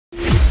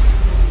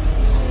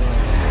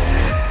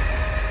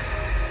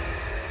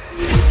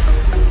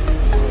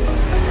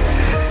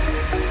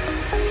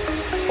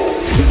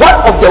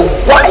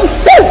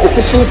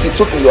decisions you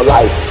took in your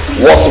life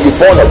was to be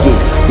born again.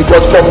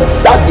 Because from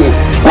that day,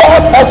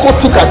 God also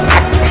took an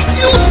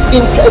acute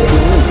interest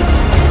in you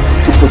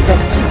to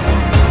protect you.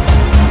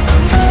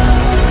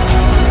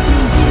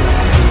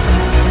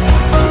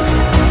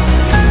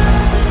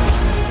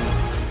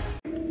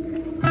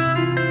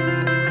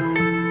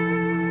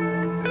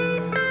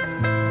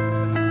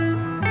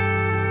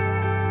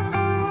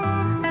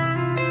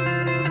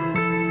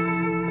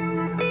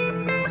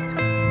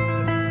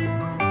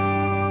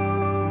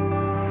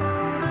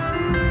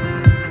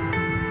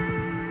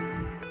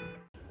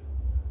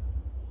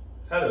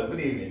 Hello, good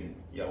evening.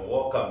 You're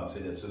welcome to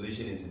The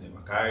Solution is in the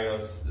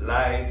Makarios,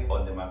 live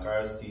on the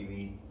Makarios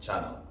TV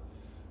channel.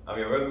 I'm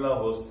your regular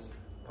host,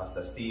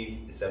 Pastor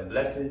Steve. It's a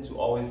blessing to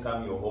always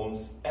come to your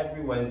homes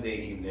every Wednesday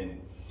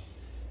evening.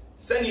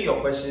 Send in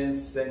your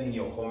questions, send in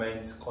your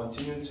comments,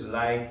 continue to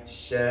like,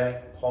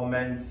 share,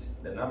 comment.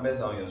 The numbers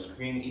are on your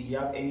screen. If you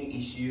have any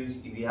issues,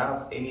 if you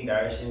have any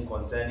direction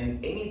concerning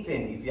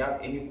anything, if you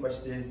have any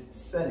questions,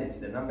 send it.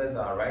 The numbers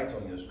are right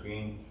on your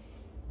screen.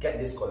 Get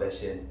this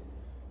collection.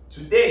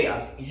 Today,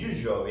 as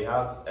usual, we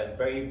have a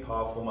very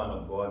powerful man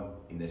of God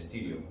in the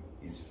studio.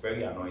 He's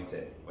very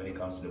anointed when it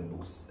comes to the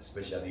books,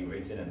 especially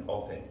written and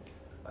authored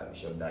by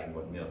Bishop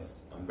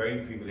Mills. I'm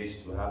very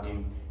privileged to have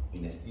him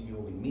in the studio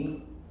with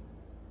me.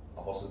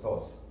 Apostle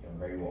Toss, you're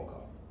very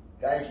welcome.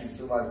 Thank you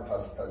so much,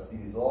 Pastor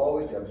Steve. It's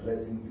always a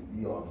blessing to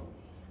be on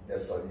The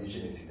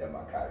Solution is in the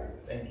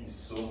Makarios. Thank you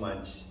so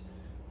much.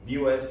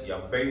 Viewers, you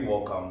are very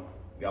welcome.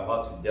 We are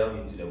about to delve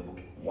into the book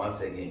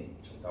once again.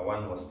 Chapter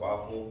 1 was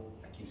powerful.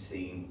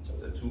 Saying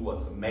chapter 2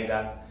 was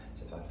mega,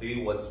 chapter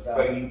 3 was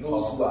very those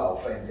powerful. who are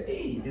offended.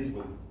 Hey, this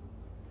book.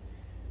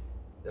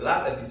 The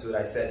last episode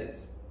I said it.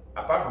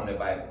 Apart from the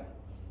Bible,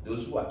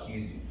 those who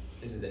accuse you,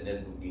 this is the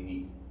next book you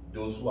need.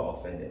 Those who are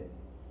offended.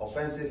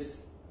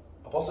 Offenses.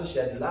 Apostle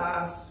shared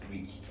last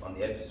week on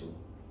the episode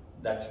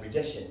that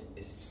rejection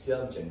is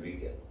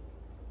self-generated.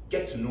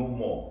 Get to know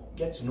more.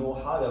 Get to know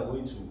how they're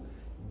going to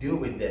deal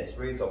with the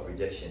spirit of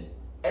rejection.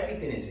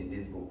 Everything is in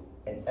this book,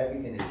 and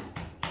everything is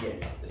here.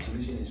 The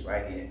solution is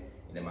right here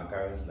in the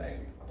Makarios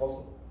library.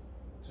 Apostle,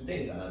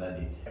 today is another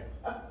day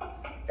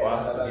for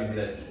us to be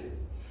blessed.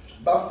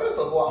 But first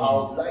of all, I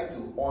would like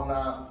to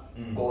honor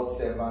God's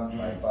servants,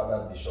 my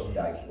father, Bishop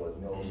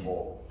Mills,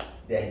 for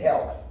the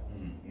help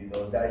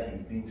that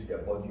he's been to the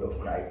body of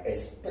Christ,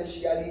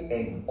 especially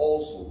and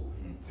also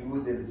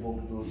through this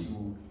book, those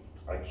who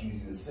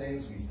accuse you.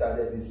 Since we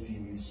started this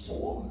series,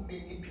 so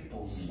many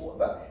people saw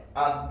that.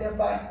 I've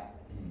never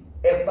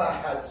ever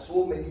had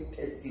so many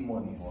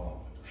testimonies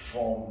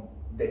from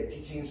the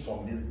teachings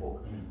from this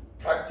book.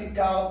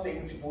 Practical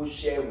things people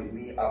share with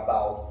me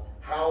about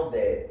how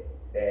the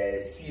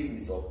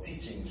series of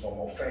teachings from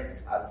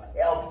offenses has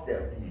helped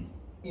them.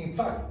 In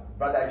fact,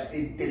 rather,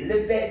 they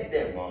delivered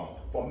them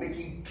from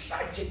making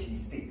tragic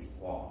mistakes.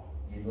 So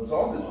I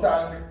want to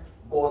thank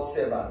God's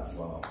servants,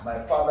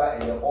 my father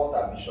and the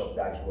author Bishop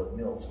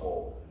Mills,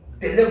 for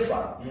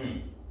deliverance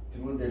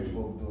through this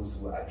book, those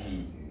who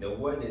accuse you. The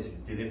word is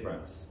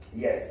deliverance.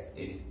 Yes.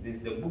 It's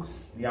the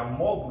books. There are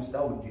more books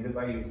that will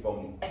deliver you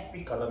from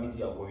every calamity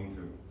you're going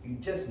through. You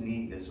just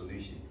need the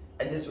solution.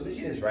 And the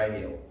solution is right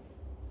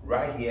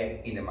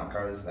here in the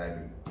Makarios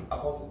library.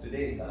 Apostle,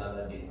 today is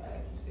another day, I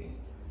have to say.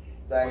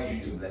 Thank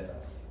you to bless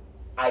us.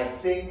 I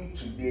think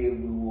today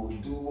we will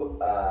do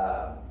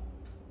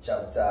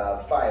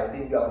chapter 5. I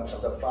think we are on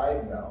chapter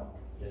 5 now.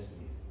 Yes,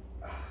 please.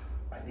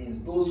 I think it's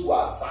those who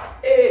are sad.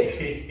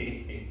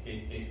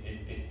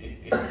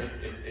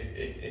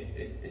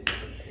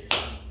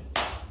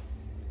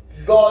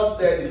 God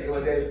said it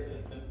was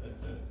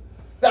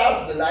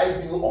thus will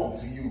I do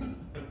unto you,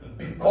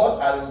 because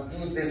I will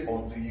do this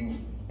unto you.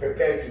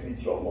 Prepare to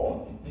meet your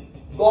God.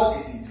 God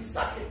is into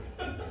sacking.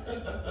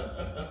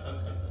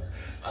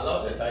 I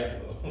love the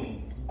title.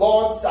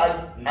 God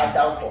sacked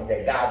Adam from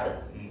the garden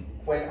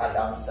when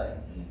Adam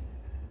sinned.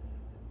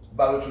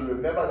 But we should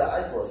remember that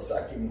as he was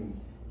sacking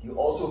him, he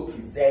also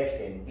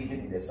preserved him even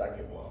in the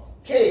sacking.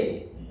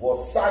 Cain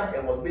was sacked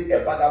and was made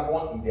a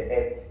vagabond in the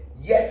earth,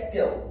 yet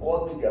still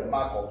God put a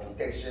mark of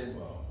protection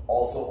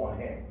also on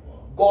him.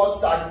 God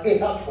sacked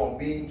Ahab from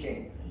being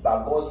king,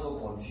 but God still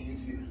continued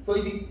to. So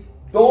you see,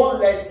 don't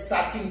let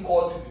sacking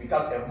cause you to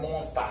become a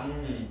monster.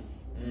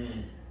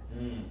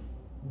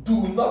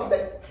 Do not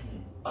let.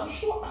 I'm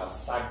sure I've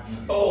sacked you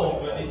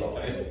before.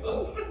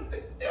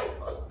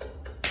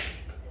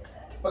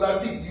 But I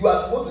see you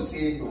are supposed to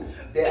say no.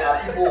 There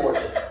are people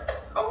watching.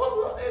 I was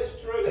on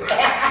extra.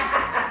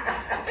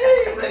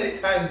 Hey, many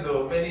times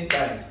though, many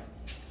times.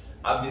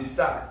 I've been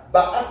sacked.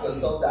 But ask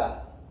yourself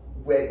that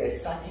where the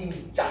sacking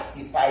is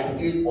justified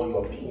based on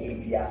your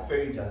behavior.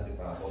 Very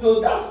justified. So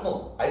that's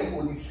not. Are you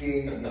only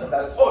saying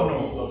that's no.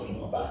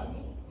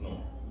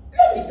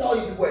 Let me tell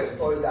you people a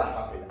story that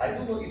happened. I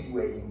don't know if you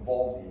were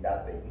involved in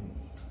that thing.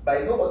 But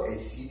you know what a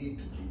CD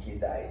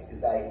duplicator is?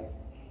 It's like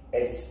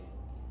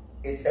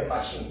it's a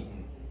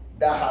machine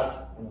that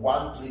has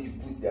one place you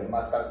put the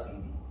master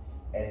CD,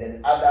 and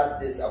then other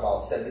this about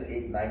 7,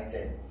 8, 9,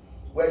 10,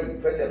 where you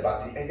press a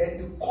button and then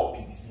it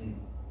copies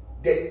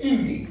the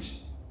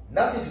image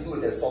nothing to do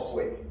with the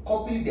software,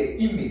 copies the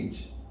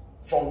image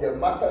from the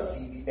master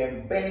CD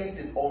and bends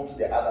it onto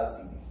the other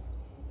CDs.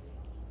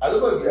 I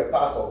don't know if you're a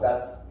part of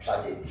that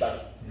tragedy,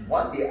 but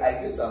one day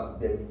I gave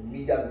the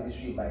media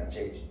ministry in my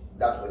church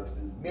that was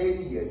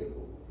many years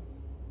ago.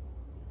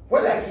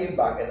 When I came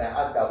back and I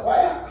asked that, why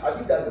have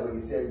you done the work?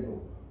 He said,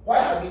 no. Why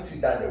haven't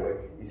you done the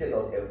work? He said,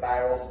 there's a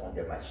virus on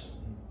the machine.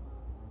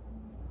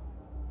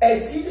 A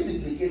CD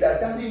duplicator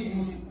doesn't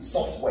use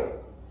software.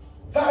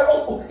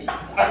 Virus only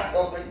has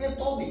software. They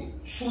told me,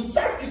 should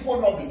such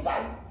people not be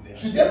signed? Yeah.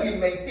 Should they be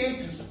maintained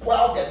to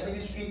spoil the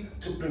ministry,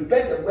 to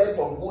prevent the word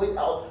from going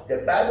out? The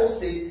Bible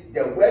says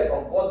the word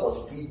of God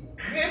was free.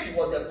 Great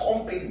was the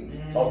company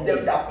of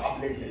them that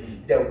published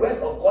it. The word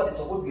of God is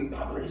supposed to be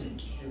published.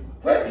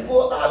 When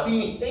people are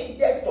being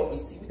hindered from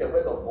receiving the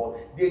word of God,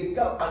 they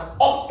become an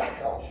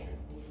obstacle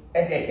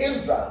and a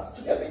hindrance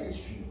to the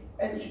ministry,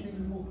 and they should be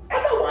removed.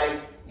 Otherwise,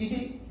 you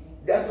see,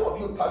 there are some of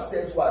you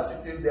pastors who are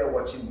sitting there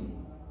watching me.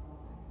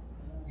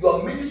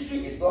 Your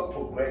ministry is not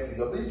progressing,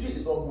 your ministry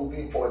is not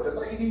moving forward, you're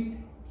not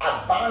even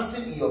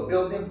advancing in your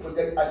building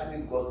project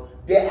actually, because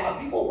there are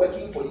people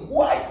working for you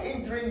who are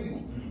hindering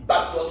you.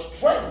 But your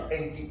strength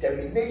and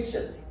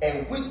determination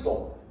and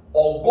wisdom,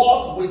 or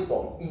God's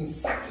wisdom in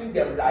sacking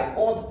them like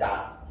God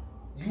does,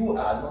 you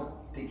are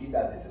not taking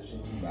that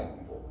decision to sack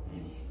people.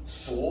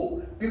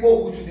 So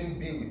people who shouldn't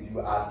be with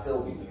you are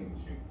still with you.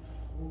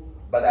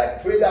 But I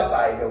pray that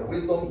by the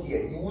wisdom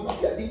here, you will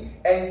not be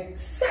and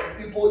sack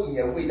people in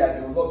a way that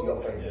they will not be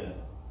offended. Yeah.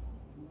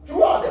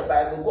 Throughout the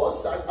Bible, God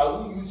said, I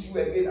will use you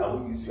again, I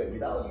will use you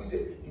again, I will use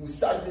it. You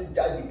sack this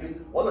judge between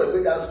one of the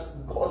ways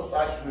that God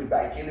sacked you is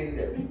by killing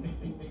them.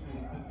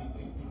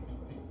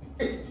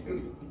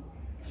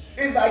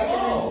 It's by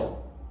killing them.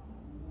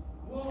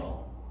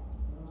 Wow.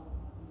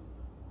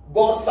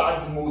 God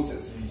sacked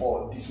Moses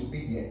for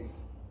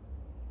disobedience.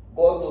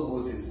 God told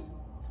Moses,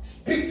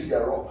 speak to the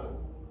rock.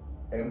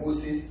 And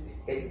Moses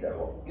hit the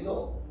rock. You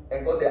know,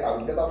 and God said, I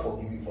will never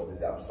forgive you for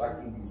this. I'm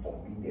sacking you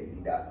from being the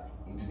leader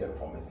into the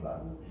promised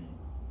land.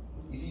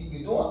 You see, you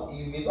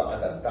may not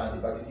understand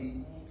it, but you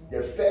see,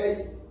 the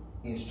first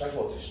instruction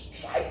was to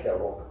strike the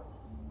rock.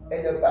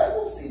 And the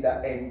Bible says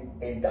that,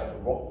 and that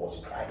rock was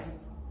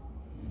Christ.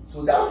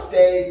 So that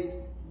first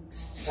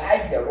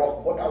strike the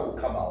rock, water will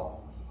come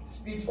out,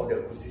 speaks of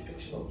the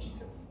crucifixion of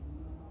Jesus.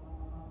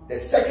 The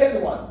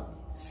second one,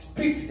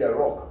 speak to the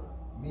rock,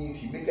 means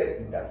he make an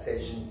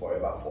intercession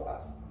forever for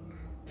us.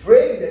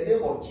 Pray in the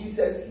name of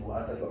Jesus, he will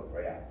answer your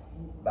prayer.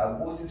 But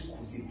Moses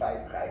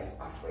crucified Christ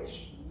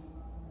afresh.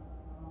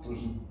 So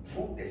he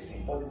broke the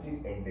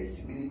symbolism and the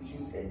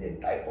similitudes and the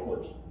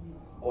typology.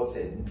 God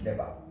said,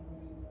 never.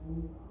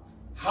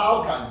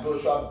 How can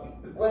Joshua,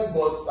 when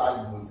God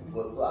sacked Moses, he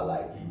was still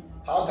alive.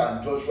 How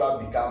can Joshua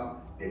become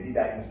the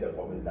leader into the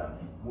promised land?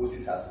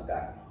 Moses has to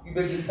die. You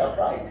may be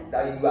surprised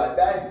that you are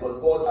dying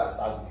because God has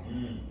sacked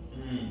you.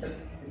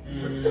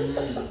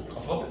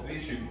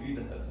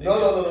 No.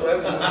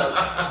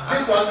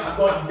 This one is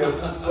not in the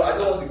book, so I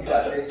don't want to give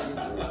attention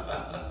to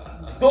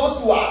it. Those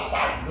who are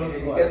sacked,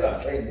 they get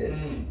offended.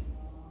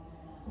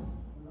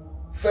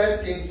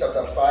 1 Kings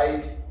chapter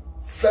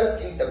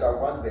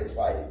 1 verse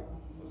 5.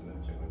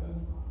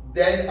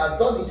 Then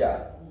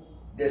Adonijah,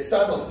 the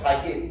son of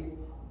Haggith,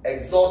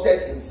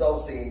 exalted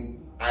himself,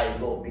 saying, I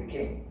will be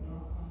king.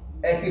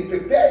 And he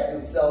prepared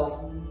himself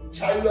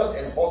chariots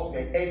and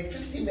horsemen and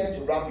 50 men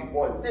to run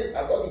before him. This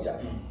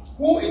Adonijah,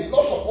 who is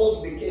not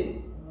supposed to be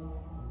king.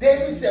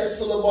 David said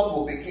Solomon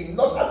will be king,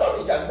 not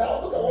Adonijah.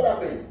 Now look at what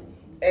happens.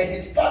 And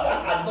his father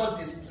had not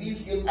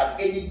displeased him at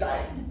any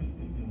time.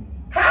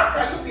 How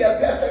can you be a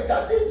perfect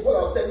child? This is what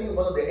I was telling you in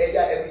one of the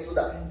earlier episodes,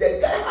 that the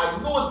guy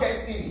had no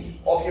destiny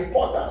of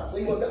importance, so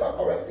he was never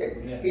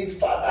corrected. Yeah. His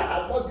father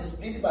had not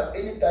displeased him at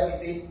any time. He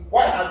said,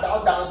 why hast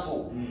thou done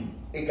so?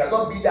 It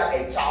cannot be that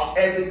a child,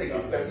 everything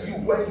is better. You,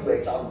 when you were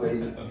a child, were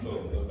you?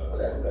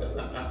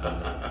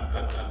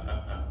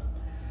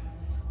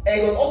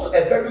 And he was also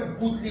a very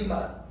goodly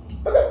man.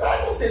 But the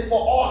Bible says, for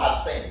all have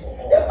sinned.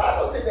 The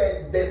Bible says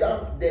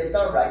that there's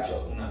none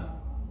righteous.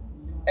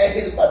 And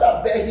his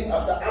mother bare him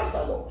after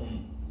Absalom.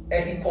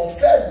 And he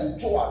conferred with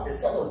Joab, the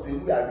son of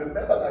Zeruiah.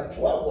 Remember that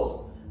Joab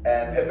was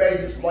a very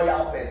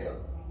disloyal person.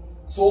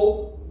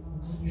 So,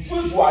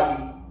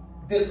 usually,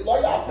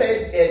 disloyal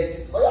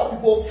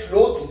people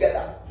flow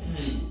together.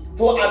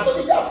 So,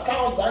 Adonijah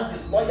found one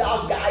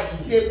disloyal guy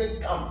in David's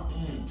camp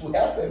to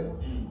help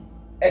him.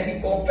 And he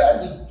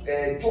conferred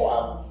with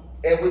Joab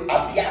and with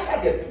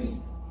Abiathar the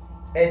priest.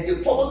 And they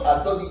followed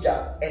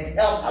Adonijah and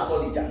helped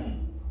Adonijah.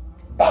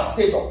 But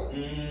Zadok,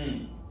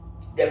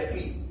 the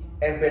priest,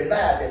 and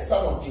Benaiah the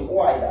son of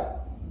Jehoiada,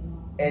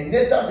 and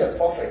Nathan the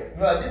prophet.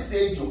 You know, this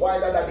same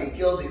Jehoiada that they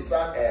killed his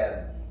son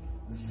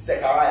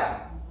Zechariah.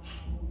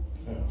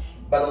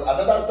 But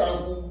another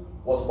son who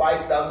was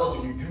wise down not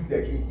to rebuke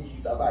the king, he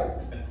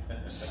survived.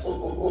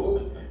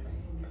 So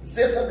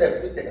Zadok the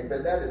priest and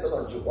Benaiah the son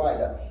of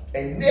Jehoiada,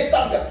 and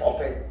Nathan the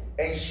prophet,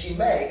 and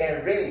Shimei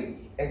and Ray,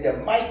 and the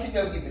mighty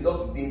men who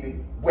belonged to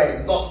David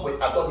were not with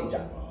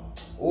Adonijah.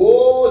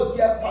 Oh,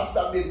 dear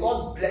pastor, may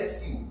God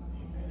bless you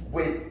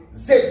with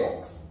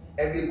Zadoks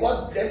and may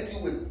God bless you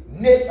with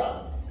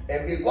Nathans,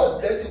 and may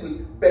God bless you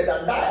with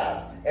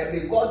Benaniahs, and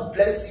may God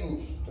bless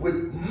you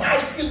with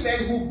mighty men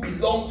who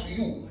belong to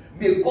you.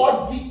 May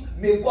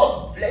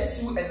God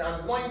bless you and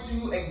anoint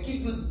you and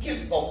give you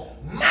gifts of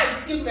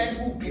mighty men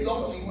who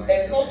belong to you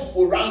and not to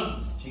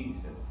orangus.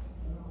 Jesus.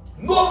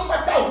 No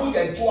matter who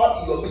the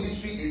Joab in your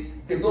ministry is,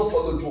 they don't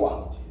follow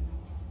Joab.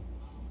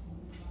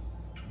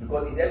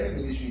 Because in every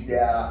ministry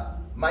there are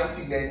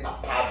mighty men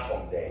apart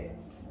from the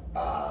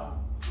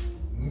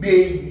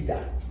main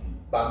leader.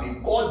 But may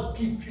God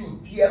give you,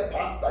 dear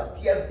pastor,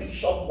 dear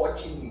bishop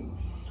watching me,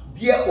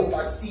 dear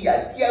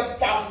overseer, dear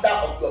founder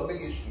of your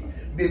ministry,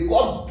 may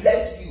God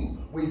bless you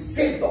with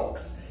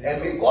Zadoks,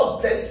 and may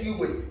God bless you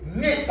with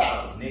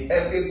Nathans, and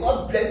may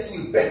God bless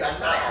you with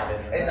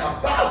Benaniahs, and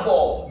above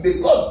all, may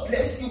God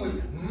bless you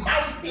with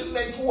mighty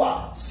men who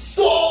are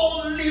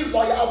solely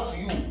loyal to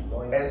you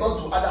and not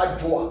to other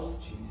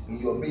Joabs in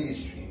your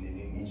ministry.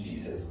 In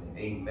Jesus'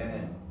 name.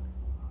 Amen.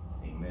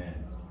 Amen.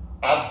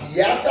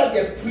 Abiathar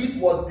the priest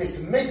was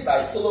dismissed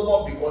by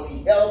Solomon because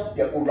he held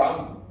the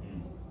orangu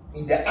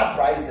in the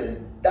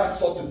uprising that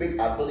sought to make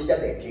Adonijah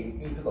the king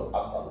instead of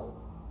Absalom.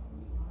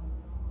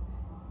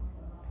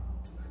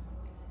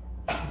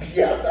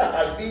 Abiathar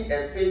had been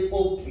a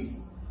faithful priest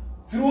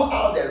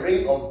throughout the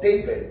reign of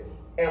David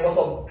and was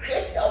of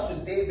great help to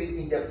David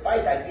in the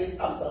fight against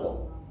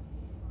Absalom.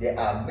 There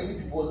are many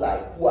people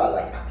who are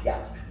like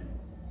Abiathar.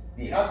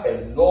 They have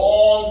a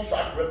long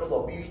track record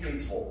of being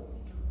faithful.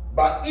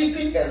 But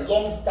even a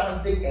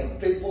long-standing and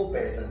faithful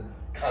person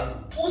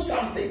can do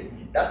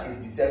something that is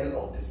deserving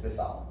of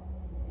dismissal.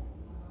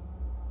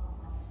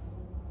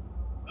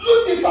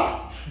 Lucifer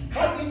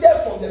had been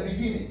there from the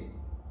beginning.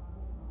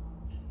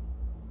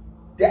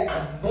 The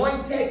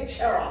anointed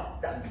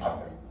cherub that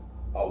covered.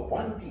 But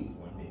one day,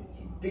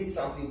 he did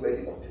something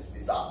worthy of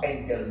dismissal.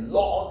 And the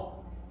Lord,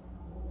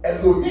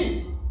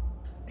 Elohim,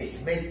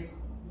 dismissed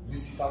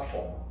Lucifer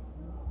from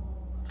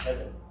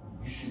heaven.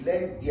 You should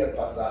learn, dear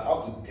pastor,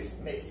 how to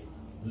dismiss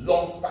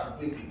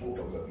long-standing people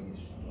from your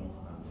ministry.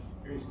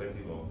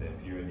 Irrespective of the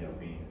period they are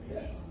being.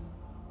 Yes.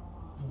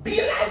 Be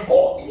like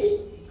God. You see,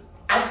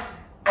 I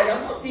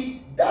am not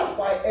saying, that's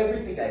why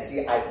everything I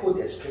say, I quote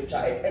the scripture,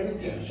 and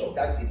everything Bishop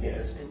that said, there's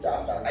a scripture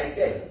after. I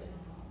said,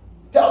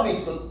 tell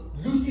me, so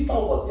Lucifer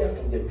was there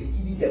from the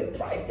beginning, the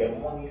bright, the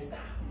morning star.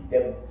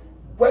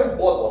 When God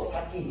was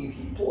sacking him,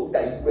 he told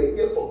that you were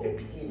there from the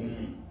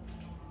beginning.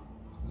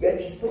 Yet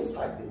he still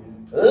sacked them.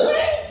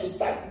 Learn to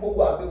sack people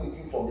who have been with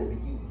you from the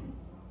beginning.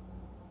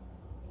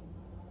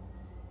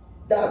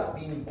 That's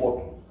being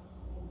godly.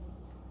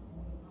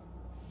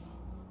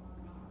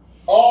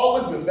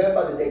 Always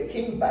remember that the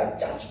king by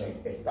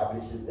judgment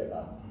establishes the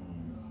land.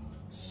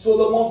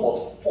 Solomon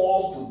was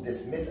forced to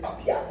dismiss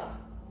Abiathar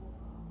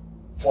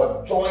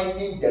for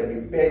joining the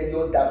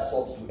rebellion that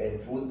sought to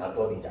enthrone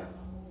Adonijah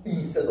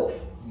instead of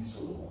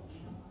Solomon,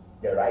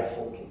 the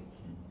rightful king.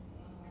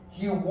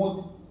 He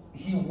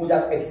would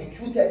have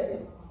executed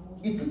him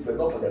if it were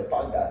not for the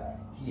fact that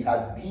he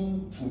had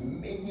been to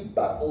many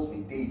battles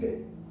with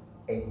David,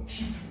 and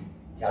chiefly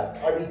he had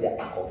carried the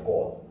ark of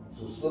God.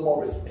 So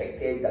Solomon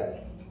respected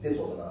that this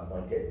was an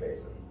anointed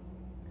person.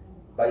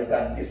 But you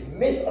can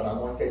dismiss an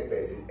anointed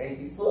person, and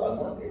he's so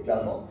anointed. You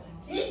are not.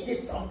 He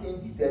did something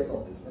deserving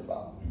of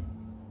dismissal.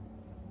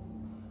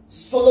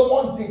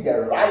 Solomon did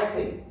the right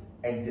thing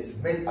and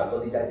dismissed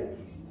Adonijah the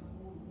priest.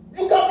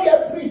 You can be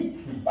a priest,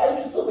 but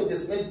you should still be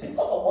dismissed because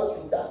of what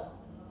you've done.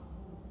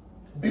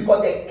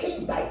 Because the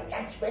king by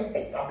judgment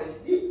established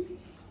it.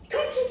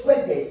 Countries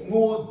where there is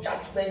no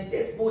judgment,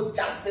 there is no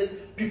justice,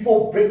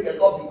 people break the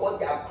law because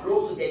they are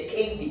close to the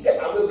king, they get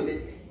away with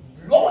it.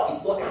 Law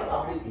is not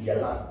established in the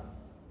land.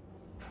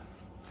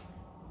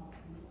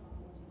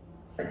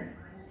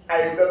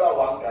 I remember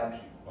one country.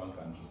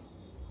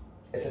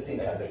 A certain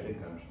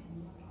country.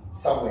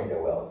 Somewhere in the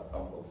world.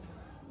 Of course.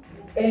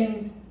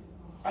 And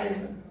I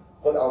remember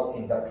when I was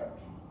in that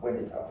country when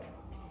it happened.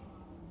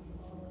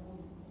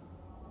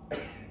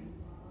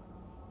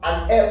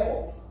 An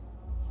airport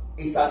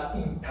is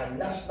an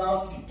international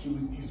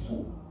security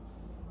zone.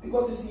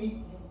 Because you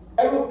see,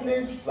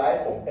 aeroplanes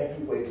fly from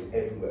everywhere to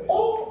everywhere.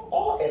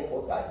 All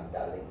airports are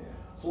interlinked.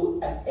 So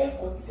an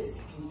airport is a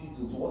security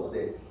zone. So one of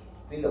the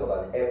things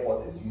about an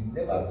airport is you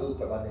never build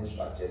permanent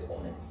structures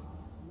on it.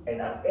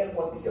 And an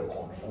airport is a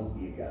controlled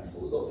area.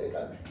 So does a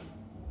country.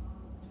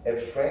 A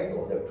friend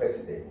of the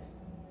president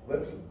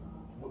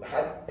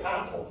had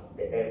part of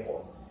the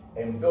airport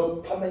and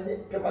built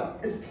permanent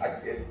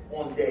structures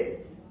on the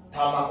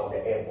tarmac of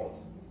the airport.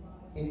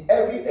 In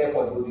every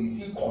airport, you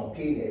see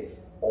containers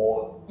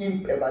or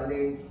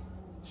impermanent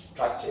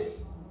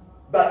structures.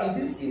 But in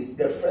this case,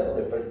 the friend of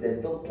the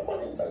president built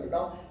permanent structures.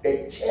 Now,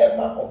 the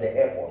chairman of the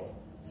airport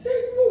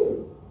said,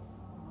 no,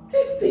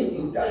 this thing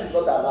you've done is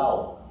not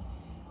allowed.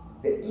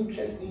 The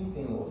interesting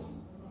thing was,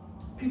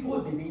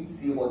 people didn't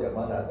say what the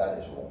man had done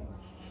is wrong.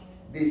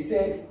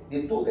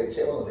 They told the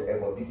chairman of the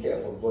airport, be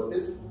careful,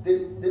 because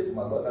this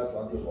man who done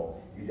something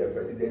wrong is the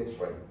president's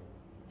friend.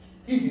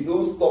 If you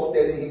don't stop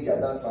telling him you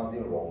have done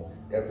something wrong,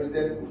 the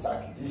president will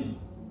sack you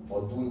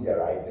for doing the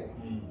right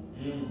thing.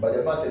 But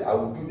the man said, I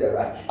will do the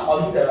right,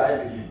 I'll do the right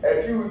thing.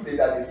 A few weeks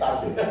later, they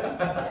sacked him.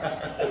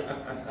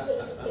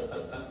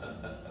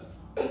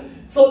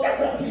 So that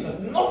country is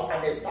not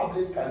an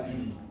established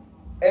country.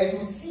 And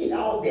you see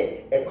how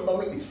the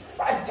economy is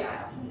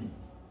fragile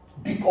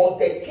because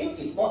the king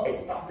is not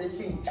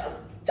establishing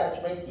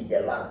judgment in the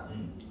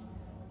land.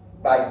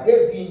 By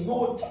there being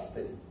no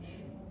justice,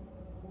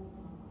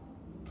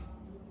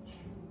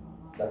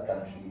 that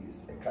country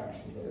is a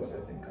country. It's a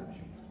certain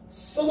country.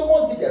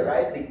 Solomon did the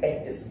right thing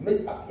and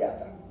dismissed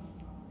Abiathar.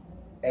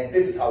 And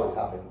this is how it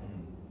happened.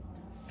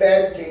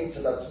 1 Kings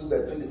chapter 2,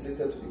 verse 26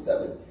 and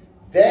 27.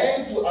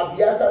 Then to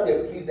Abiathar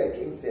the priest, the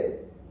king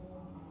said,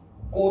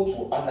 go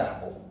to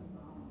Anathoth,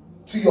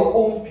 to your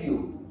own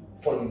field,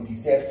 for you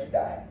deserve to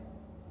die.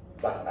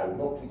 But I will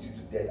not put you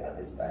to death at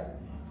this time,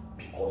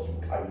 because you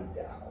carried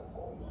the ark of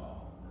God.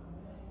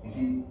 You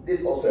see, this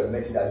is also a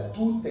message that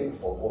do things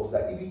for God, so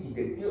that even in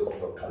the day of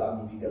your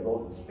calamity, the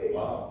Lord will spare you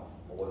for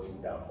what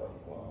you've done for him.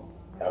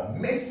 That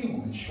mercy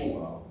will be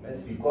shown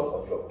because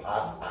of your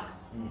past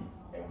acts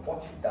and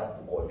what you've done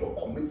for God, your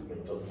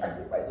commitment, your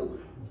sacrifice. So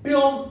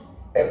build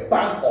a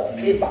bank of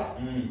favor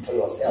for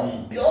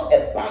yourself. Build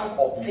a bank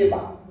of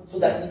favor so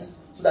that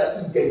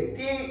in the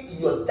day,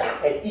 in your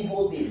dark and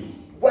evil day,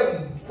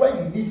 when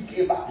you need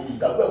favor,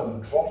 that will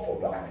withdraw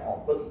from your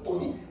account. Because he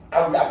told me,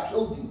 I would have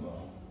killed you.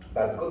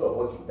 But because of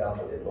what you've done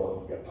for the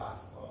Lord in the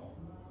past,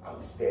 I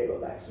will spare your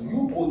life. So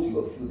you go to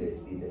your field and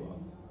stay there.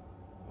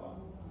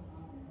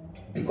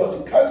 Because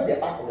you carried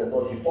the ark of the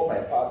Lord before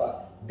my father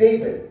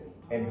David,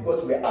 and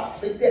because we were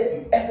afflicted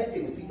in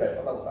everything with which my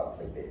father was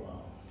afflicted.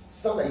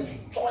 So that if you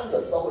join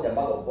yourself with the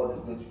man of God is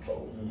going to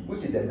trouble,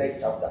 which is the next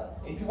chapter.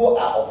 If people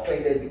are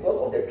offended because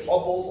of the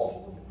troubles of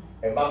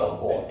a man of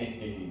God,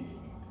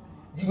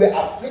 you were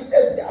afflicted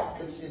with the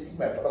afflictions which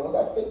my father was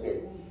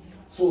afflicted.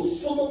 So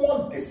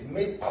Solomon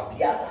dismissed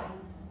Abiathar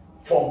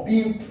from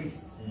being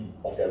priest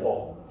of the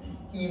Lord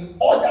in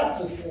order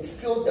to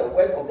fulfill the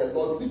word of the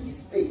Lord which he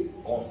spake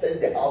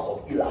concerning the house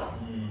of Eli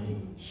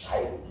in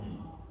Shiloh.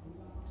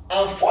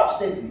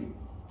 Unfortunately,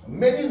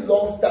 many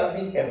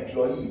long-standing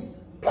employees,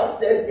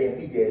 pastors and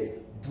leaders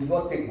do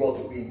not take well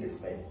to being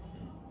dismissed.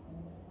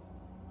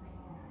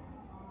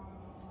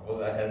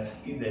 Well, I can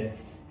see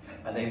this.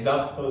 An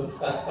example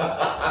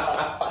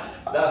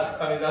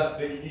that's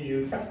making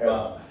you to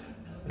smile.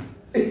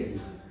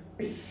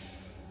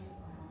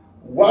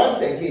 Once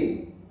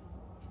again,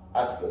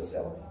 ask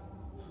yourself,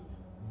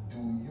 do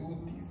you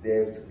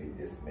deserve to be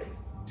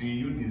dismissed? Do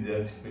you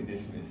deserve to be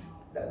dismissed?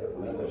 That's the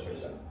only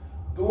question.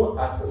 Don't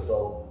ask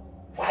yourself,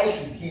 why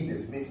should he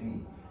dismiss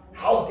me?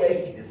 How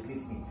dare he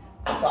dismiss me?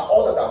 After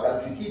all that I've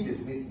done, should he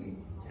dismiss me?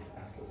 Just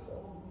ask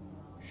yourself,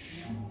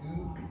 should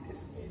you be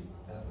dismissed?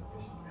 That's the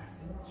question. That's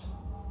the question.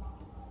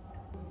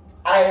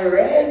 I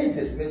rarely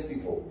dismiss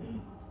people,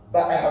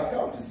 but I have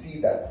come to see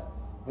that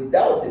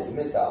without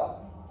dismissal,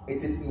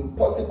 it is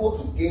impossible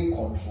to gain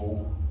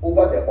control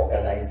over the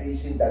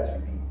organization that you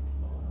lead.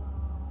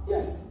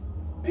 Yes,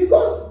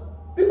 because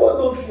people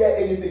don't fear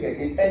anything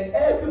again, and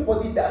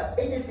everybody does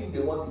anything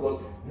they want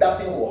because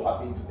nothing will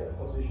happen to them.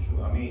 Also, it's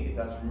true. I mean, it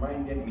has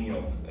reminded me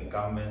of a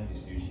government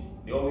institution.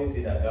 They always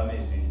say that government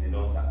institutions, they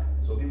don't sack.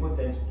 So people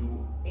tend to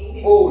do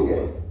anything. Oh,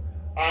 yes.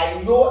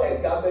 I know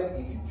a government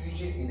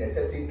institution in a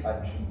certain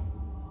country.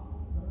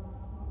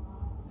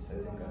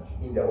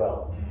 In the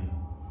world.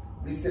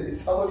 Recently,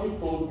 somebody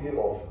told me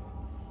of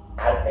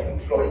an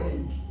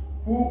employee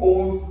who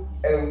owns,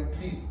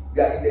 please,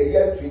 we are in the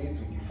year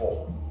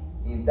 2024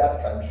 in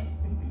that country.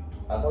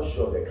 I'm not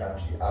sure of the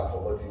country, I've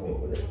forgotten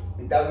what it.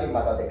 It doesn't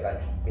matter the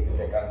country, it is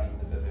a country.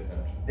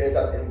 There's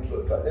an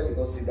employee, let me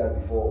not say that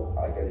before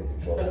I get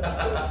into trouble.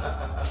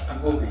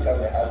 People will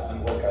come and ask me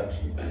what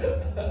country it is.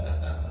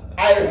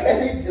 I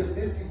rarely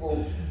dismiss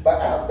people,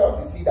 but I have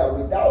come to see that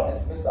without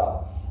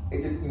dismissal,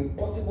 it is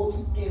impossible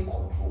to gain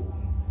control.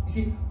 You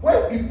see,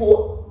 when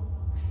people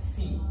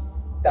see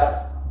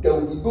that there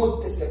will be no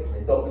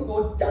discipline, there will be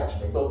no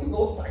judgment, there will be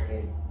no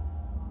sacking,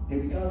 they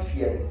become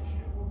fearless.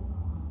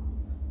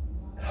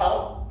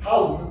 How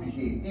would you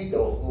behave if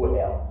there was no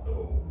hell?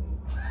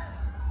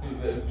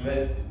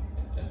 Mercy.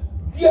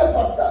 Dear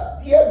pastor,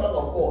 dear man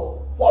of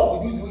God, what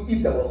would you do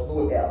if there was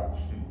no hell?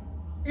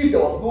 If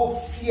there was no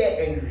fear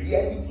and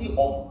reality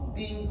of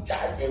being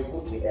judged and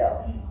go to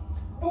hell,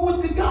 we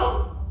would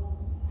become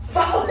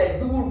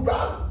violent, we would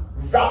run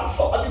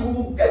short, I mean,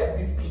 we would get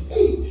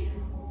misbehaved.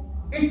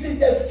 It is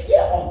the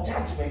fear of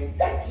judgment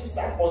that keeps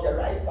us on the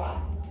right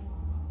path.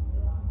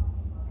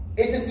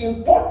 It is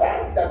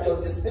important that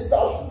your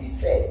dismissal should be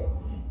fair,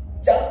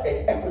 just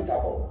and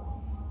equitable.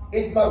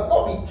 It must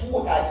not be too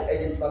harsh and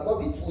it must not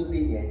be too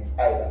lenient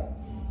either.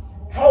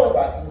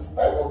 However, in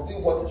spite of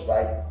doing what is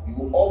right, you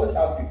will always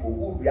have people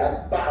who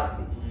react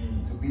badly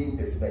to being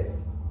dismissed.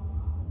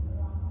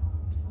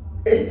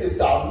 It is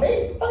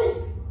amazing.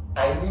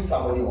 I knew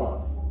somebody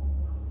once.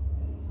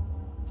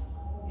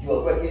 He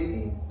was working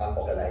in an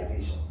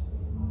organization.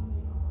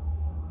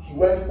 He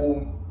went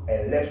home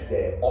and left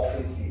the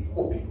office safe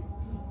open.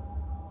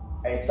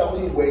 And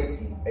somebody went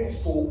in and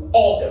stole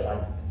all the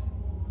money.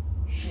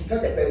 Should the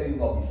person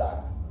not be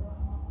sacked?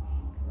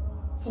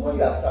 So when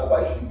you are sad,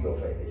 why should you be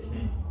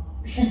offended?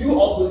 Should you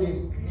also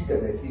leave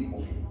them a safe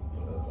open?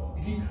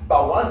 You see,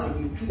 but once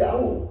again, you feel that,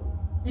 oh,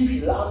 if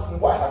he loves me,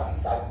 why has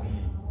he sacked me?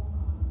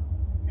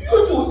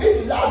 You too,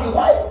 if he loves me,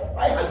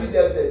 why have you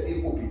left the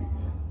safe open?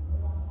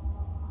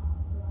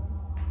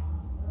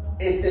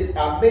 It is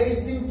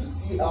amazing to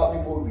see how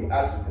people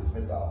react to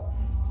dismissal.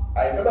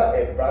 I remember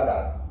a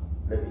brother,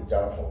 let me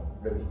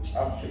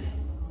jump this.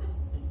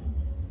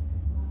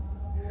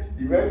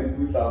 He went to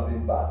do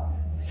something bad,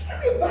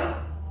 very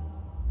bad.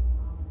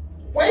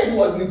 When he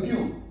was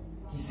rebuked,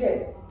 he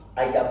said,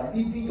 I am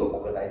leaving your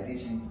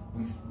organization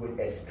with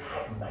a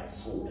scar in my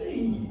soul.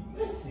 Hey,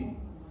 let's see.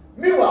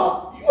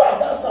 Meanwhile, you have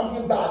done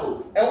something bad,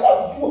 and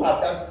what you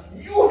have done,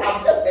 you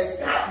have left a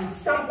scar in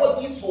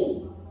somebody's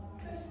soul.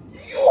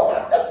 You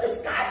have left a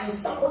scar in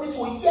somebody's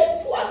soul,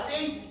 yet you are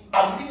saying,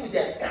 I'm living with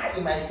a scar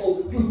in my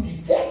soul. You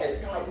deserve a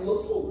scar in your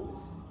soul.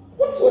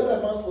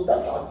 Whatsoever man soul,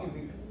 that shall be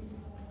reaped.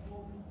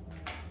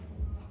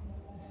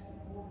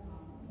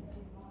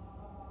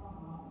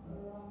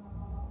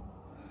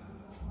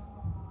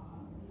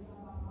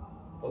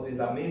 Also, it's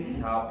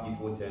amazing how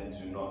people tend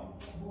to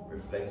not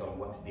reflect on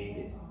what they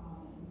did,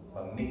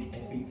 but make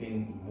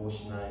everything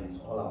emotional and it's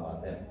all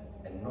about them,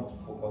 and not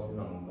focusing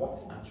on what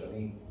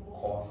actually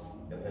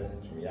caused the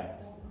person to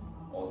react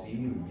or to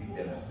even rebuke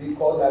them.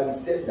 Because like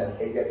we said in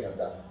that earlier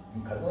chapter,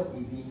 you cannot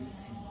even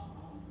see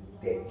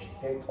the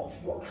effect of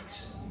your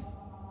actions.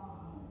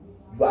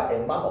 You are a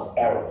man of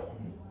error.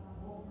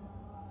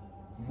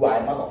 You are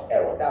a man of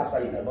error. That's why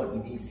you cannot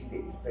even see the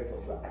effect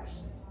of your actions.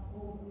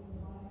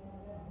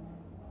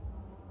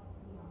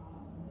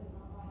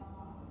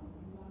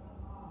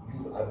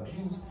 You've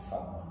abused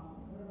someone.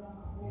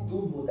 You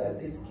don't know that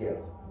this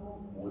girl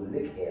will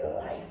live a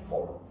life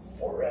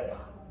forever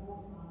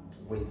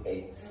with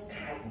a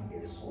scar in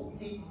their soul. You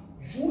see,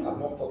 you have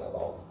not thought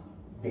about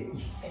the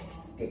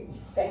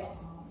effect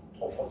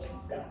of what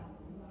you've done.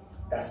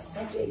 That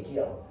such a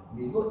girl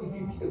may not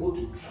even be able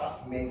to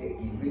trust men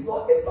again, may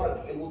not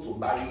ever be able to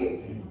marry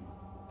again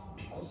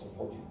because of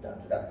what you've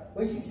done to that.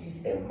 When she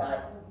sees a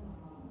man,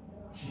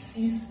 she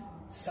sees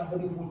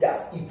somebody who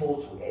does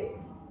evil to her.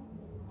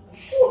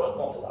 You have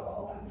not thought about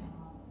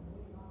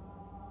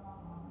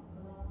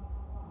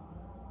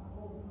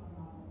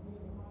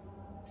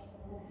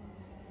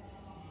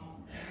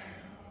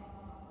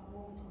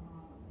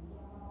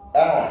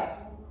that.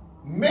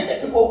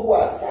 Many people who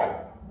are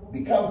sad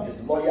become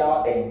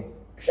disloyal and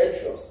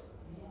treacherous.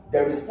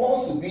 The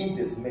response to being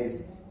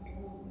dismissed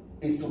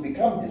is to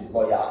become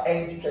disloyal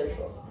and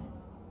treacherous.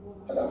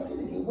 But I'm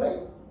saying again, when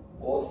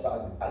God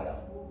said Adam,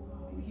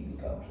 did he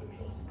become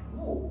treacherous?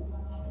 No.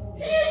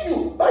 He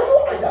knew, but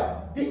you Adam,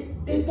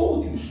 they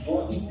told you,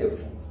 don't eat the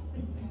fruit.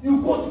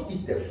 You've got to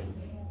eat the fruit.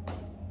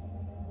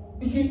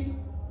 You see,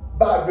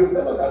 but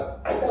remember that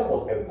Adam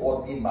was a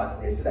godly man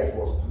in the sense that he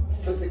was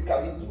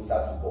physically closer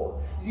to God.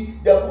 You see,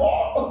 the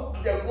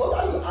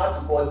closer you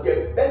are to God,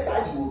 the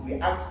better you will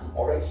react to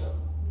correction.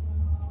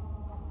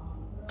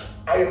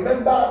 I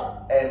remember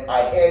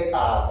I heard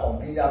a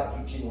convener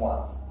preaching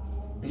once,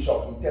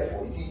 Bishop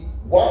Intefo. You see,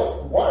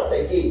 once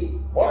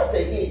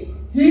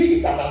again, he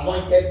is an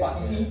anointed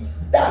man. You see,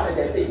 that's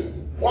the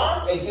thing.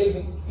 Once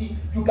again,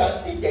 you can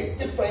see the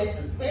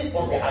differences based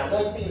on the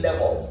anointing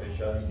levels.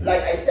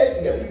 Like I said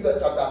in the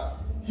previous chapter,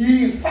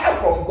 he is far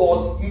from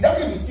God. He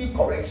doesn't receive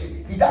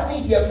correction. He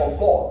doesn't hear from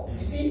God.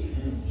 You see?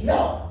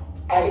 Now,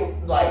 I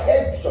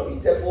heard Bishop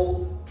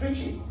Intefo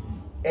preaching,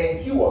 and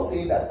he was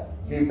saying that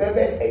he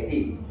remembers a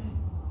day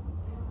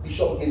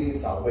Bishop gave him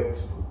some work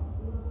to do,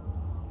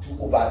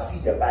 to oversee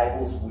the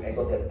Bible school, and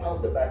got a part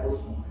of the Bible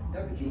school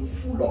that became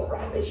full of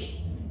rubbish.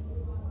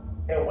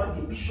 And one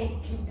day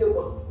Bishop came there,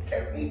 was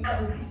very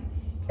angry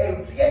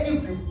and really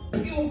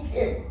rebuked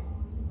him.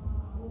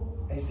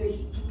 And he said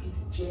he took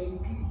it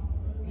gently.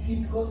 You see,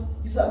 because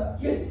he said,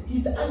 yes,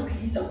 he's angry,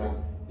 he's angry.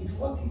 Is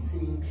what he's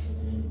saying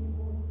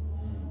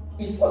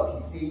true? Is what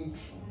he's saying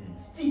true?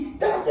 See,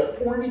 that's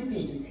the only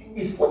thing,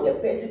 is what the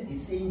person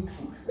is saying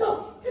true.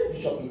 Now, this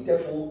Bishop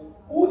Intefo,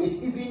 who is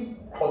even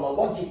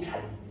chronologically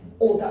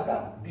older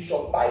than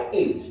Bishop by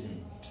age,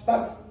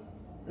 but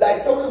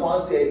like someone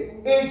once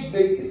said, age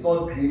mate is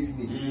not grace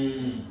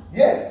mate.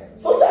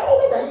 Yes, so you are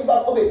older than him,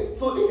 but okay,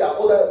 so if you are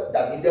older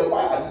than him, then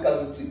why have you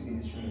come into his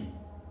ministry?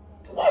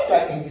 Once you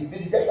are in his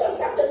ministry, then you are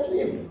subject to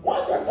him.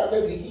 Once you are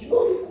subject to him, he should be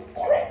able to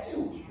correct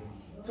you.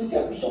 So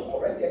see, Bishop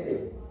corrected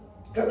him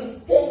very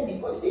sternly,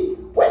 because see,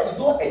 when you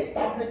don't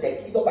establish the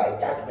kingdom by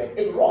judgment,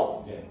 it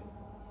rots.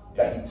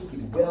 But he took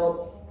it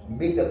well,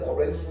 made the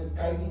corrections,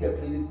 tidied the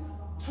places.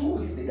 2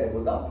 weeks later, he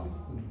was now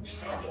put in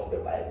charge of the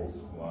Bibles.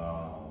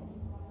 Wow.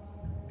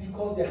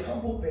 Because the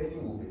humble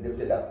person will be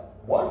lifted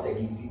up. Once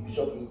again, see,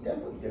 Bishop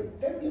Intefo is a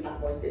very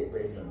anointed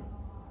person.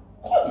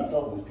 God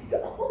himself will speak. I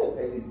thought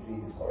the person is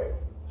saying is correct.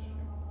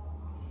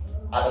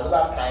 At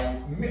another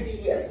time,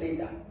 many years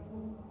later,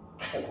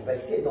 as a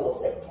prophet said, there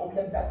was a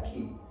problem that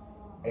came,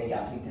 and he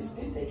had to be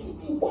dismissed again.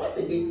 See, once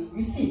again,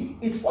 you see,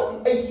 it's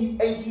what he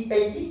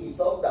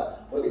himself,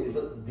 that when they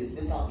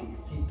dismissed him,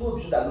 he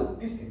told you that, look,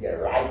 this is the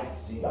right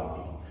decision you have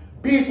taken.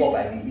 Based on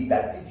my belief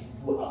that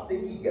you have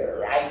taken the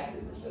right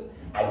decision.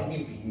 I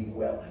didn't behave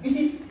well. You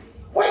see,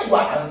 when you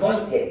are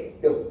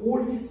anointed, the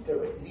Holy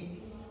Spirit,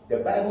 see, the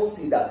Bible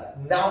says that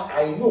now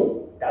I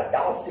know that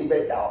thou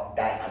savest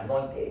thy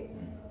anointed,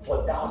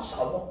 for thou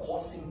shalt not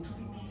cause him to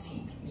be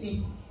deceived. You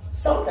see,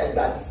 sometimes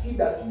you are deceived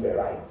that you were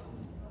right,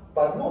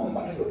 but no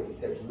matter your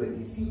deception, you were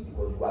deceived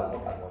because you are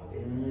not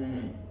anointed.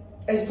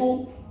 And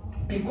so,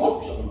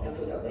 because Bishop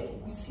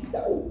Makarios, we see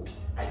that, oh,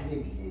 I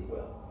didn't behave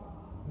well.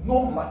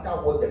 No matter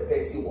what the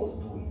person was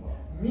doing,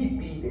 me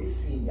being the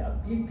senior,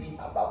 me being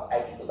above,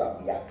 I should not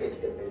have reacted to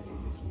the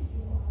person this way.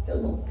 So,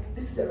 no,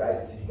 this is the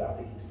right decision you have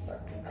taken to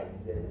sack me. I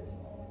deserve it.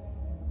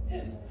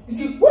 Yes. You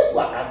see, when you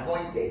are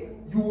anointed,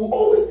 you will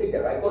always take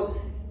the right, because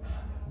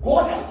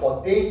God has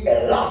ordained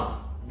a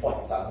lamp for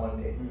his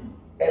anointed.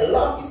 A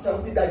lamp is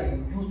something that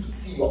you use to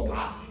see your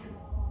path.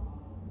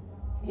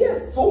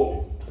 Yes,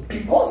 so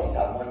because he's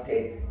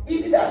anointed,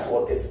 if that's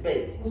what is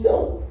best, you say,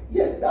 oh,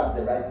 yes, that's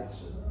the right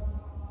decision.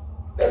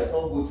 Let's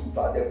not go too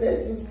far. The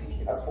person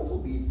speaking has also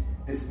been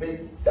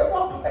dismissed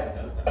several times.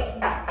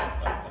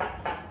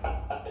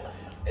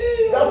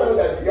 That's when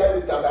I began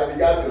the chapter, I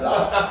began to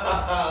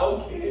laugh.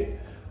 Okay.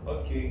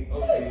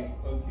 Yes.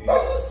 But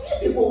you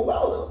see people who are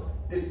also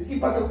dismissing.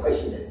 But the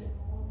question is,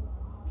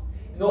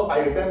 you know, I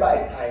remember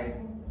a time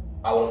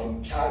I was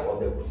in charge of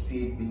the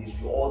crusade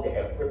ministry, all the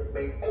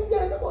equipment, and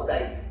yeah, I was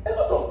like a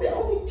lot of them. I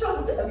was in charge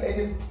of them, and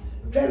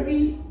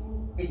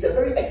it's a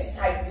very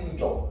exciting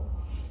job.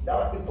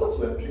 Now it got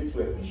to a place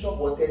where Bishop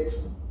wanted to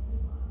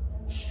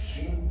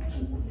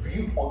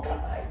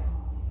reorganize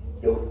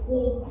the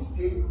whole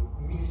crusade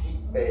ministry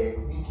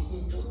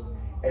into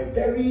a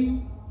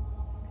very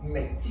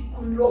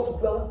meticulous,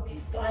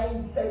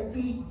 well-defined,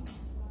 very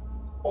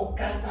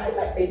organized,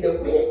 like in the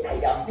way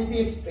I am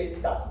didn't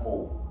fit that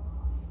mold.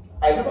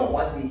 I remember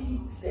one day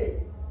he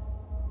said,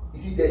 you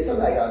see, there's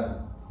something like an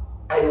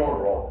iron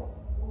rod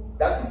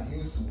that is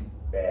used to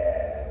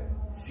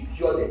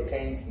secure the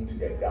tents into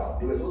the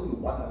ground. There was only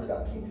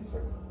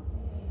 126.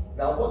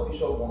 Now what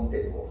Bishop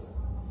wanted was,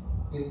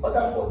 in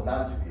order for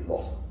none to be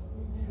lost,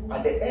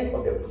 at the end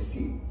of the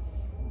crusade,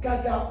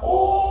 gather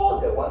all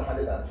the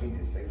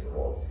 126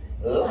 rods,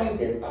 line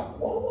them up,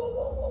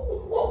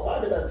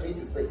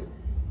 126.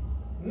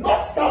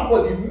 Not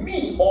somebody,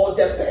 me or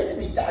the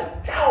person in charge,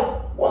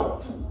 count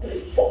 1, 2,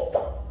 3, 4,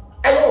 5.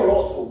 Iron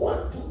rods, so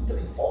 1, 2,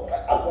 3, 4,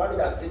 5, that's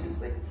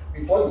 126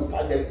 before you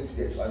pack them into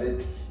the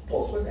toilet.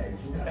 When I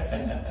look at you,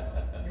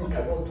 you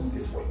cannot do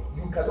this way.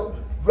 You cannot.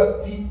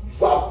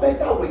 You are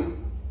better with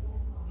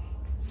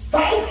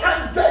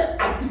 500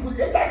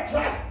 articulated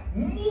tracks.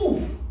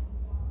 Move.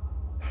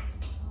 But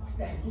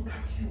when I look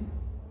at you,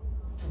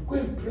 to go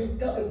and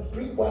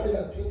bring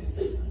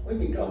 126, when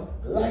they come,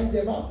 line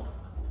them up.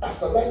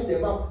 After lining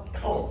them up,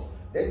 count.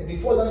 Then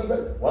before that, you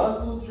went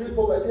 1, 2, 3,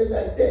 4, 5, 6,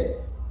 9, 10.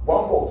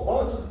 One box,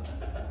 1, 2.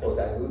 Because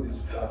I know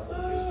this class for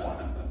this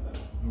one.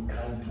 You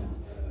can't do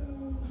it.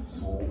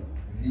 So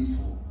leave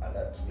to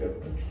the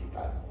bricks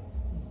department.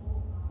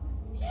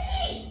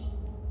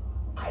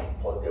 I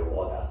thought the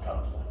world has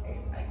come to an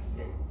end. I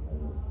said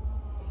no.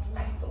 I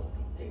felt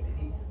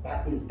rejected.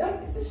 But is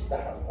that decision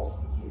that has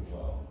got me here?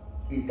 Wow.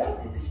 Is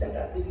that decision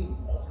that has taken me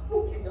all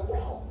over the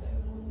world?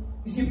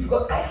 You see,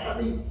 because I had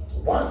it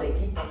once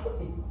again,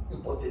 it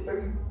was a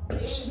very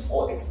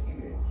painful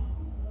experience.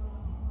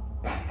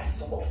 But I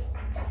sort of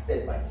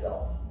adjusted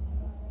myself.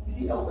 You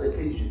see, now the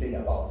thing you should think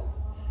about it.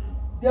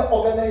 The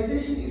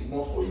organization is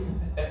not for you.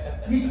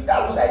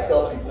 That's what I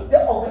tell people.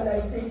 The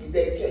organization,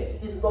 the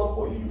church, is not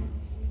for you.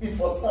 It's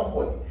for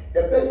somebody.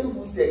 The person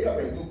who said, come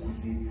and do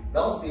crusade,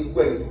 now say,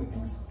 go and do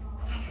books.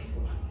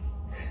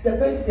 The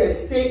person said,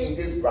 stay in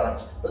this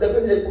branch. But the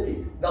person said,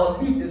 okay, now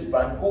leave this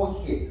branch, go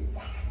here.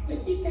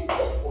 It's a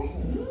church for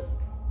you.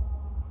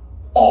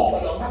 Or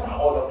for your mother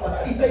or your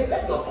father. It's a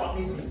church, your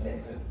family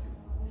business.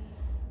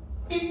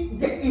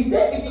 Is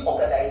there any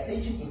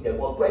organization in the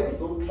world where they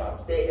don't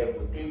transfer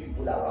everyday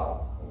people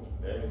around?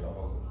 There is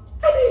also.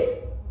 I mean,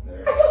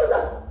 I don't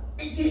understand.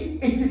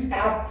 It is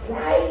our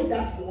pride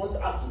that wants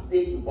us to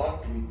stay in one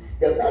place.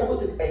 The Bible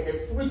says, and the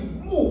Spirit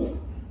moved.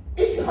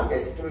 If you have the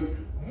Spirit,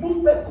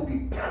 movement will be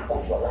part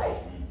of your life.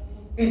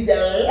 It's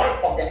the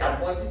lack of the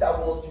anointing that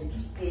wants you to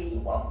stay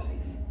in one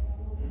place.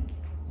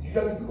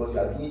 Usually because you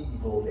are doing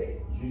evil there.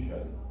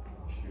 Usually.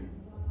 True.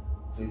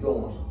 So you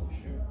don't want to go.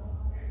 True.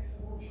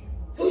 Yes.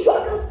 So you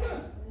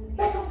understand.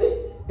 Like I'm saying,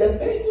 the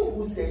person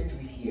who sent you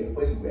here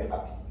when you were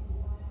happy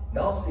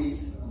now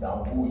says,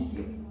 now go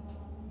here.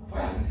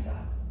 Why are you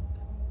sad?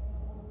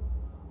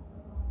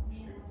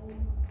 True.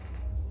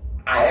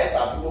 I heard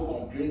some people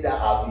complain that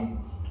I'll be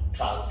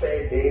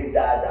transferred this,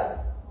 that.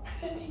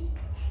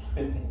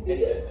 You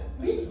see,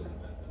 me,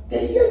 the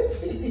year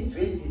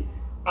 2020,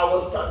 I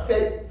was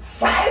transferred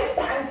 5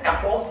 times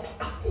across.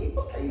 Hey,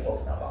 what are you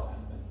talking about?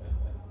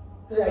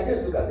 So I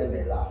just look at them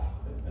and laugh.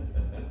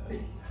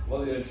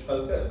 Well, you're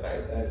transferred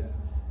 5 times.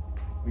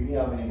 We need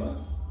how many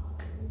months?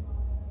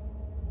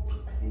 I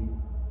think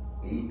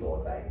 8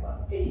 or 9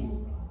 months. 8.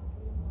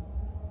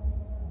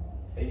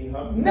 And you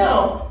have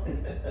now,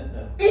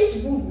 each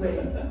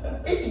movement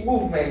is a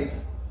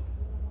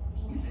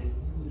new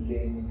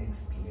learning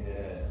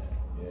experience.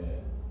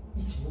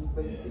 Each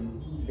movement is a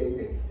new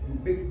learning. You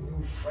make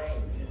new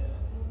friends.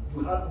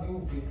 You have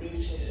new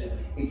relationships.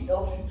 It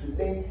helps you to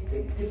learn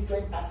the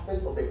different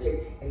aspects of the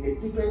church and the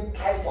different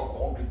types of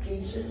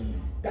congregations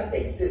that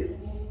exist.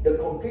 The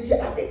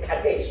congregation at the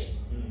Kadesh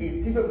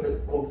is different from the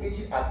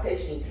congregation at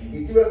Teshin,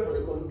 is different from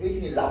the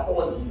congregation in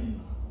Laponi.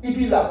 If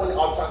in Laponi,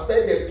 I'll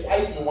transfer them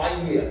twice in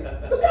 1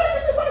 year. Look how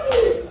many money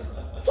is.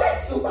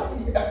 Twice in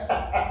 1 year.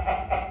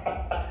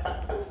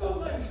 That's so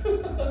nice.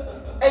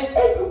 And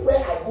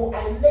everywhere I go,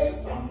 I learn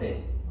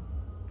something.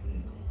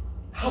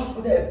 How to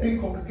put a big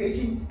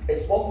congregation, a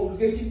small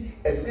congregation,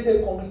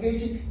 educated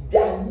congregation,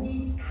 their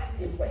needs are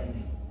different.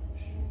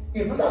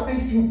 If that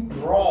makes you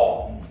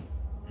broad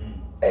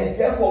and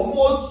therefore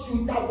more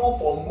suitable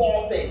for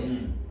more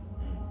things.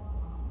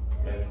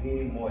 And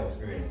gaining more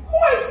experience.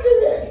 More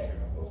experience.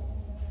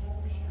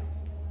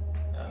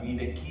 I mean,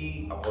 the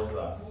key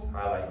apostle has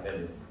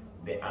highlighted is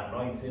the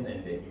anointing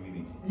and the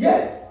humility.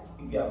 Yes.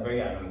 If you are very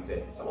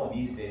anointed, some of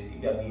these things,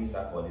 if you are being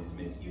sacked or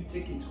dismissed, you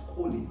take it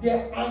coolly.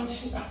 They're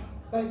anxious.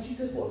 But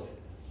Jesus was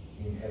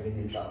in heaven,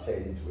 they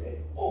transferred into hell.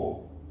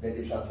 Oh. Then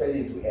they transferred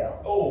into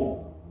hell.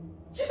 Oh.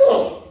 Jesus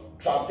was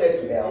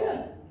transferred to hell.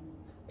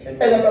 Yeah.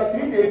 And after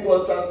 3 days, he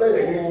was transferred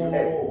again to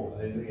hell.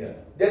 Hallelujah.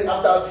 Then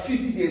after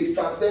 50 days,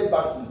 transferred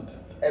back to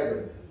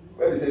heaven.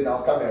 Where they say,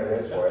 now come and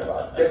rest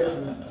forever. Just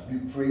be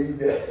praying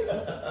there.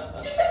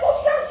 Jesus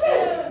was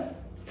transferred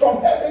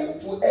from heaven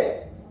to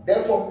earth.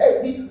 Then from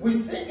earth, we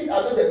sing it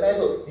as the night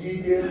of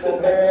he came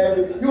from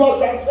heaven. He was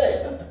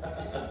transferred.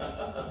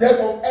 Then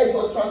from earth, he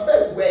was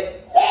transferred to where?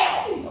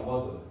 Hell.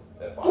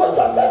 He was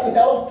transferred to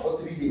hell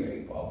for 3 days.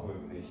 Very powerful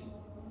revelation.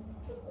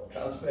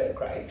 Transfer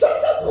Christ.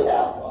 Transferred to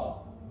hell. Wow.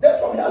 Then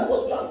from hell, he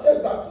was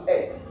transferred back to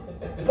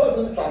earth. Before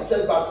being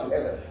transferred back to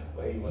heaven.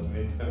 Where he was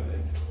made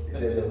permanent. He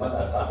said, the man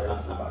has suffered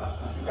too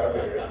much. You can't be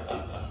arrested.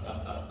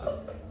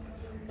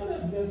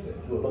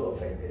 He was not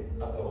offended.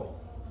 At all.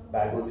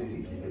 Bible says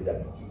if he did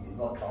that, he did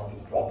not count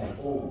it robbery.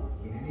 Oh.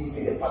 He didn't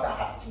say the father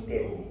has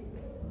cheated me.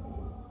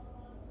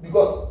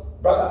 Because,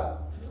 brother,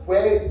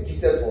 where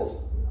Jesus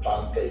was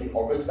transferred, his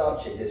original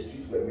church, the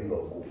streets were made of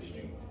gold.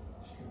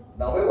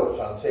 Now where was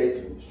transferred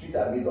to, streets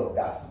are made of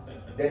gas.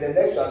 Then the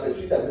next one, the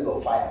streets are made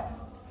of fire.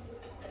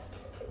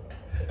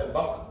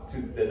 Back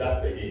to the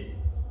dust again.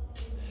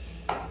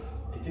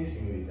 It takes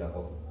humility,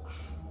 apostle.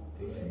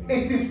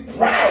 It is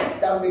pride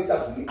that makes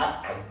us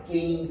react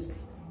against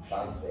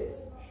transfers.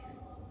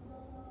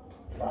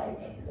 Pride.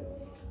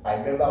 I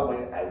remember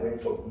when I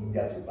went from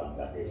India to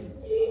Bangladesh.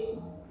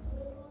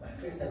 My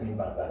first time in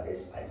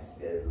Bangladesh, I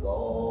said,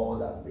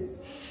 Lord have mercy.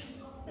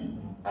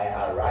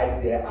 I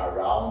arrived there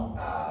around,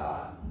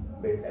 I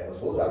was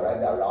supposed to arrive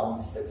there around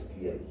 6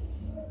 p.m.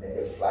 Then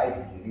the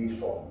flight delayed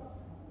from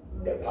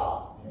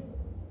Nepal.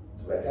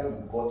 So by the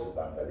time we got to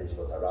Bangladesh, it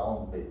was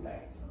around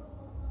midnight.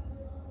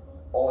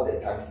 All the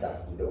taxis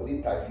had to do, the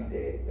only taxi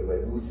there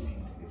were no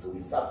seats. So we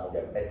sat on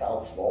the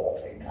metal floor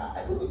of the car.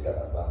 I don't know if you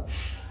understand.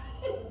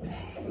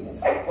 We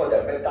sat on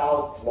the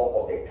metal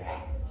floor of the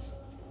car.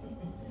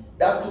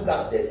 That took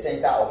us to the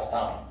center of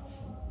town.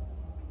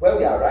 When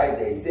we arrived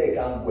there, he said,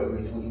 I can't go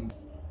away.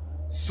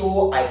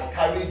 So I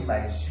carried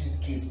my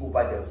suitcase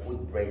over the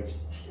footbridge.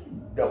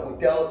 The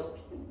hotel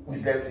we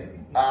slept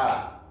in.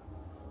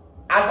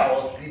 As I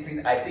was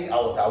sleeping, I think I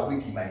was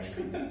awake in my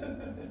sleep.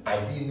 I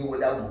didn't know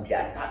whether we would be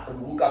attacked. We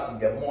woke up in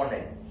the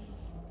morning.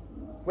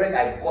 When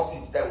I got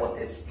it, there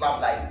was a slum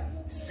like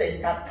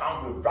center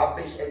town with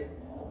rubbish.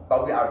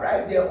 But we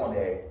arrived there on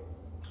a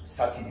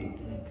Saturday.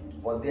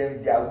 For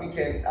them, their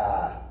weekends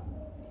are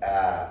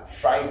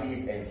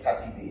Fridays and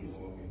Saturdays.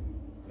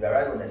 We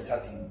arrived on a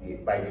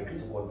Saturday. By the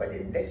grace of God, by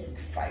the next week,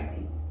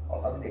 Friday, I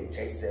was having a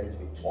church service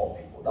with 12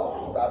 people. That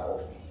was the start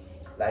of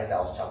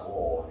Lighthouse Chapel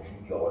or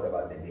Judy or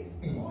whatever they did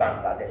in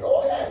Bangladesh.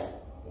 Oh, yes.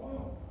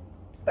 Wow.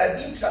 By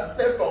being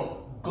transferred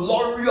from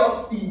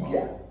glorious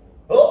India.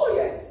 Oh,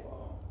 yes.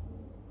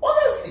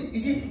 Honestly, you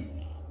see,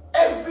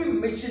 every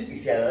mission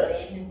is a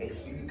learning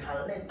experience. You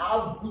can learn.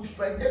 Our good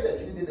friend, just a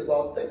few days ago, I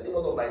was texting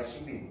one of my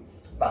sheep in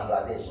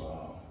Bangladesh.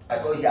 Wow. I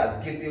saw he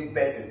has given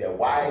birth to their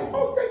wife. I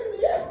was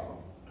texting, yeah.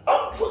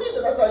 I'm truly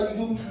international.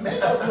 You may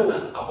not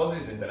know. Apostle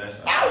is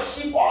international. Our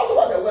sheep all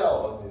over the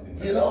world.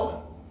 You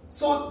know?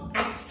 So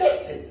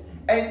accept it.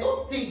 And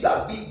don't think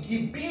that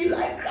be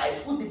like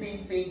Christ, who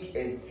didn't think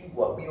and feel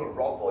were being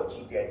robbed or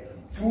cheated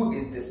through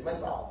his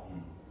dismissals.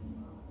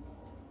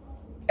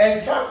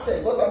 And transfer,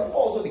 because some people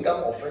also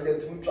become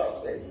offended through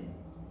transfers.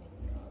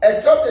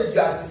 And transfers,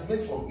 you are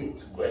dismissed from it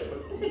to God.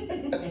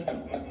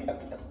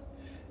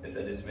 It's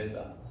a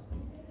dismissal.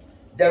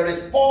 The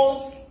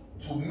response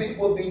to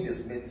people being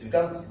dismissed is to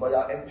become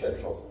disloyal and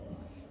treacherous.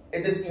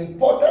 It is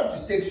important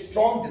to take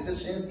strong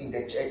decisions in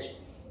the church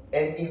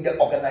and in the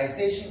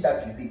organization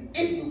that you lead.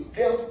 If you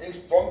fail to take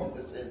strong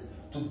decisions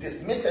to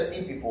dismiss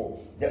certain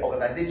people, the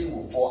organization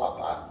will fall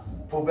apart.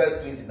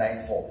 Proverbs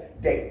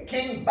 29:4. The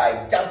king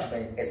by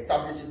judgment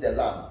establishes the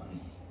land,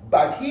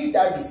 but he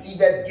that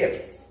receiveth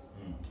gifts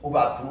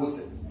overthrows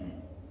it.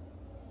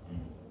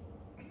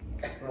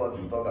 I don't want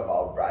to talk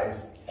about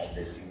bribes on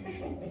the TV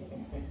show.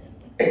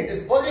 It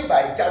is only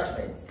by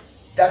judgment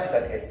that you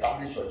can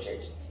establish your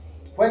church.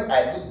 When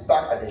I look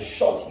back at the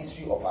short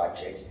history of our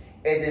church,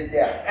 it is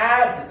the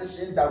hard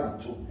decisions that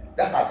we took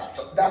that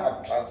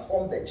have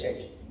transformed the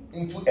church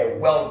into a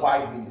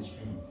worldwide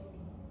ministry.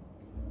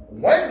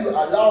 When you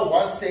allow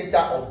one center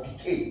of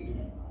decay,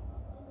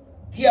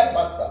 dear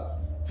pastor,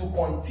 to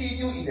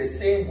continue in the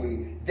same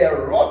way, the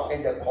rot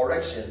and the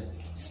correction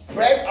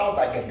spread out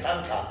like a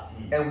canker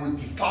and will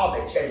defile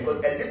the church. But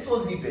a little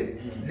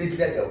leaven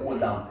leaveneth the whole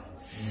lump.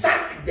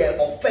 Sack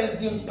the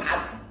offending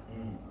party.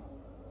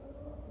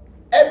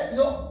 And, you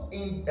know,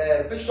 in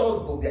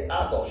Bishop's book, The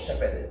Art of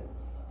Shepherding,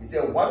 he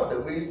said one of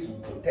the ways to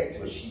protect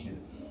your sheep is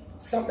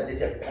sometimes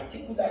there's a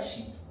particular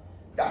sheep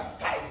that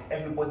fights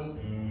everybody,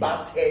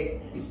 bats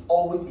head, is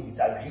always in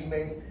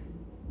disagreement.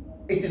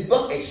 It is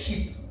not a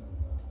sheep.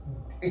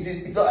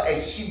 It's not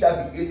a sheep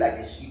that behaves like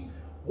a sheep.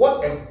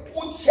 What a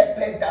good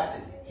shepherd does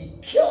it, he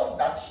kills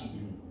that sheep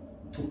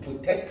to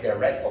protect the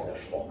rest of the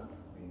flock.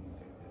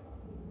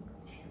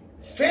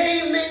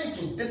 Failing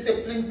to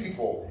discipline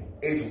people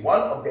is one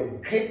of the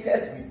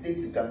greatest mistakes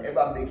you can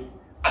ever make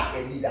as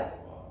a leader.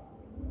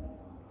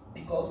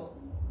 Because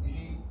you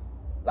see,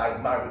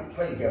 like marriage,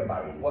 when you get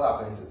married, what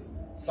happens is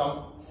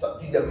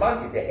see, the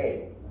man is the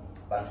head,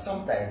 but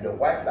sometimes the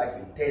wife likes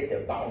to test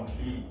the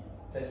boundaries.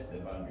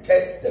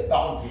 Test the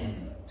boundaries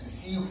to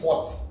see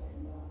what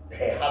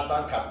her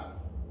husband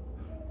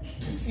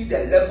can, to see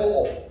the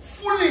level of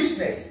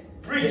foolishness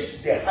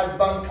the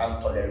husband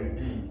can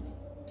tolerate.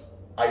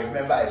 I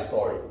remember a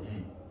story.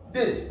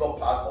 This is not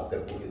part of the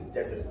book, it's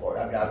just a story.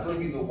 I mean, I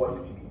don't even know what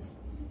it means.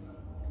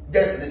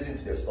 Just listen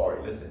to the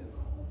story. Listen.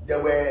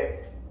 There were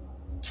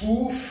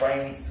two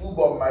friends who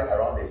got married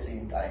around the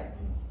same time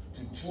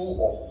to two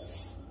of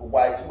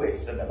wives who were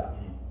similar.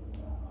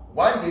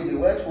 One day they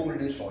went home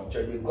late from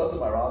church. They got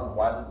home around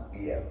 1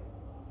 a.m.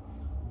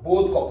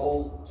 Both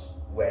couples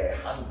were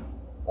hungry,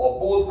 or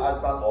both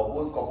husbands or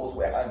both couples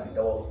were hungry.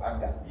 There was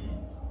hunger.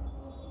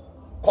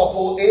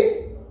 Couple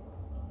A,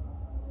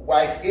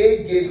 wife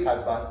A gave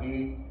husband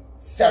A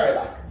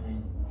Cerelac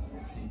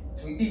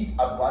to eat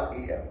at 1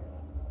 a.m.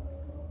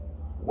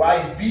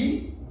 Wife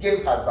B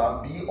gave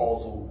husband B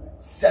also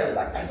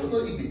Cerelac. I don't know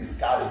if they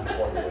discarded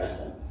before they went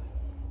home.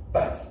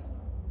 But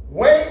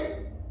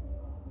when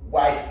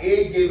wife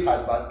A gave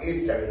husband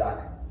A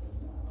Cerelac,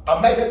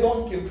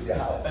 Armageddon came to the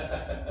house.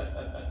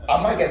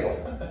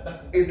 Armageddon.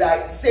 It's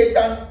like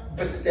Satan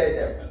visited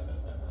them.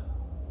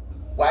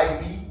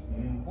 Wife B,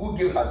 who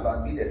gave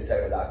husband B the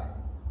Cerelac,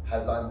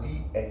 husband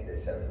B ate the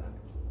Cerelac.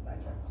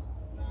 Like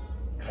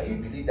that. Can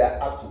you believe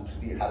that up to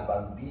today,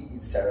 husband B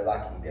eats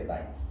Cerelac in the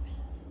night?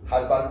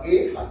 Husband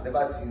A has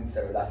never seen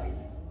Cerelac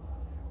again.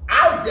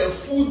 As the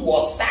food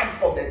was sacked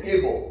from the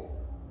table,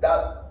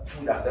 that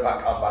food has never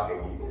come back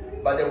again.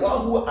 But the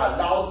one who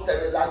allowed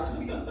Cerelac to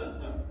be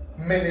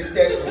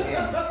ministered to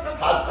him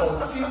has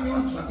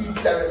continued to eat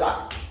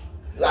Cerelac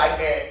like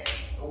a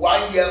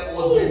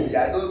 1-year-old baby.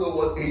 I don't know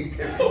what age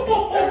baby eats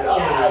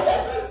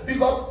Cerelac.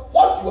 Because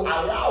what you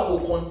allow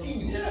will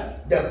continue.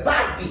 The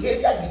bad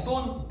behavior you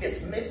don't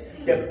dismiss,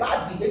 the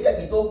bad behavior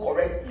you don't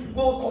correct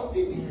will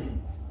continue.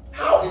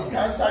 How is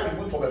cancer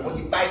removed from the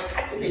body? By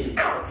cutting it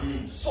out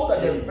so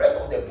that the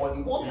rest of the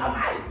body will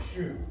survive.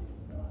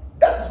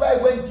 That is why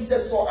when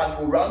Jesus saw an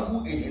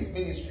orangu in his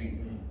ministry,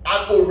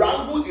 an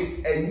orangu is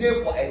a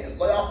name for a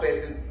disloyal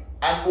person.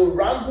 An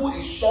orangu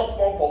is short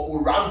form for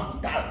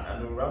orangutan.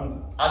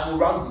 An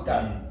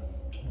orangutan.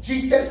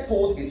 Jesus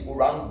told his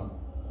orangu,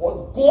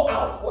 "What go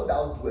out, what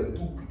thou do and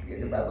do quickly."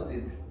 And the Bible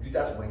says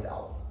Judas went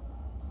out.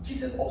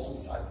 Jesus also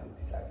sent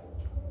his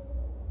disciples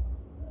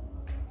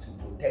to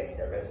protect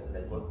the rest of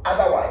the world.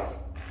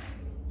 Otherwise,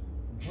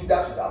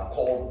 Judas would have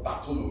called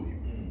Bartholomew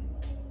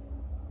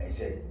and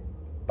said,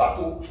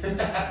 "Battle,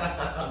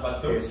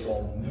 there's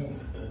some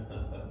move."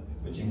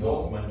 You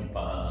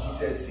know, Jesus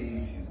says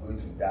he's going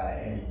to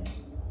die.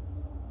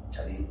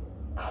 Charlie,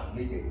 I've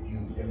made a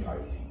deal with the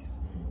Pharisees.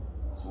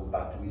 So,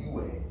 but to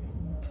you,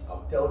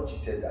 I'll tell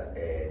Jesus that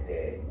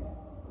the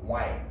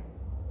wine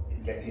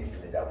is getting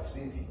filled up.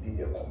 Since he did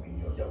the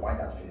communion, the wine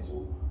has finished.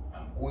 So,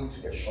 I'm going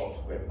to the shop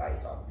to go and buy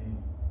some.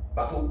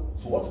 But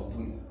so what to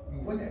do is,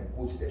 when I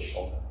go to the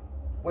shop,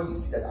 when you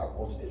see that I've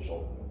gone to the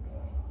shop,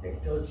 then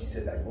tell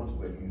Jesus that you want to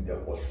go and use the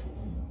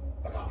washroom.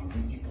 But I'll be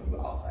waiting for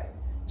you outside.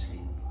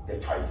 Actually, the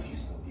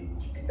Pharisees, they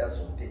give us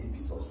some 30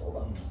 pieces of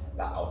silver.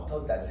 But I'll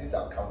tell that since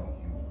I've come with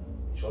you,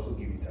 you should also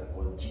give you something.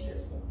 Well,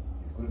 Jesus, no,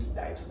 he's going to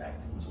die tonight.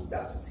 So we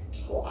have to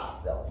secure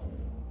ourselves.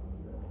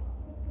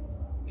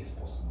 It's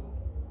possible.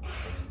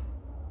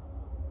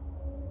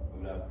 We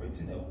would have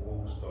written a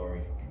whole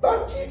story.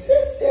 But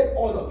Jesus said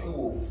all of you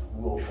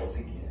will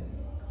forsake me.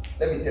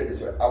 Let me tell you this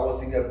story. I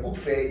was in a book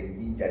fair in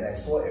India and I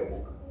saw a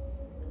book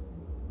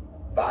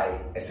by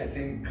a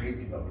certain great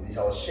denomination.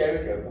 I was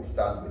sharing a book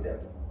stand with them.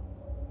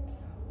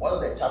 One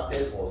of the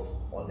chapters was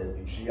on the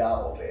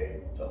betrayal of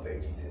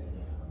Jesus.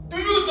 Do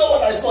you know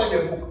what I saw in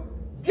the book?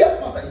 Dear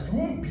pastor, you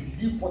won't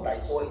believe what I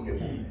saw in the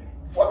book.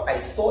 What I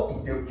saw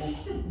in the book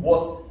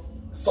was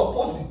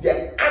supposed to be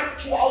the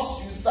actual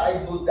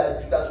suicide note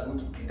that Judas wrote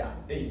to Peter.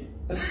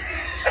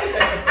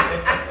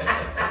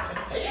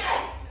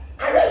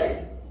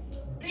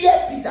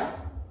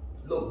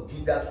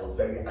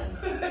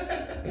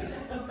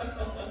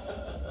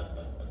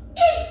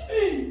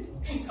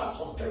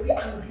 very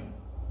angry.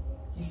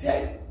 He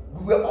said,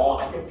 we were all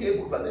at the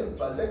table, but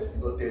let's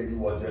not tell you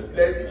what,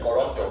 let's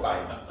corrupt your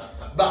mind.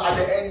 But at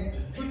the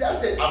end,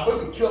 Judas said, I'm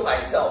going to kill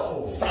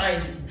myself.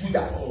 Signed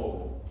Judas.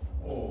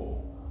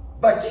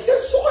 But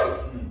Jesus saw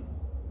it.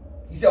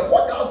 He said,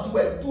 what thou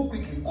doest, do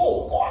quickly.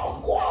 Go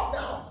out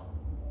now.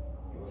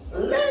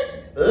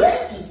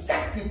 Learn to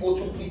sack people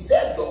to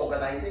preserve your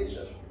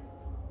organization.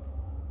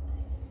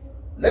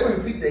 Let me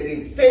repeat it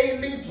again.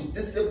 Failing to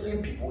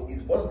discipline people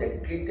is one of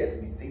the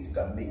greatest mistakes you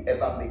can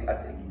ever make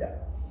as a leader.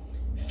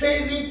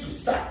 Failing to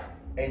sack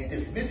and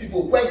dismiss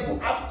people when you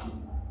have to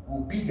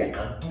will be the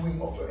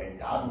undoing of your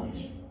entire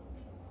ministry.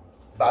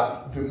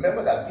 But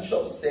remember that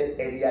Bishop said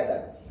earlier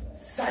that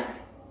sack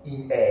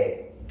in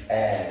a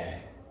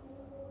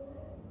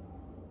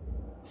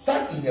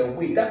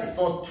way that is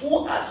not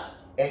too harsh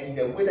and in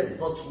a way that is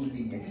not too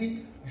lenient.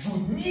 See, you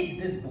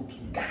need this book to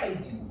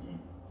guide you,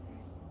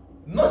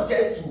 not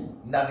just to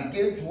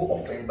navigate through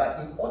offense, but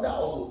in order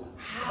also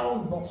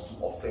how not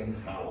to offend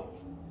people.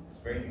 It's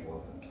very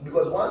important.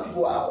 Because once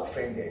people are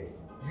offended,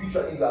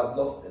 usually you have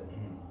lost them,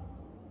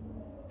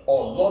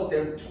 or lost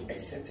them to a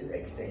certain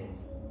extent.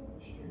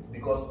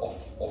 Because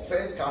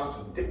offense comes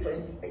to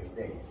different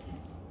extents.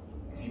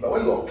 You see, but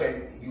when you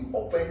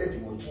offended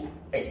people to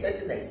a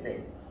certain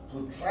extent.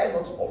 So try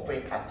not to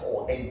offend at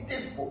all, and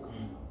this book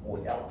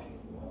will help you.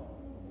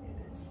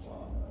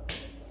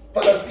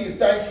 Father Steve,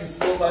 thank you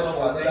so much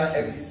for another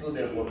episode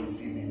and for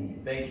receiving me.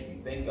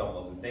 Thank you,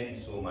 Apostle. Thank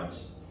you so much.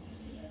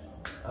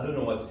 I don't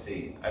know what to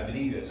say. I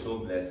believe you are so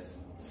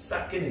blessed.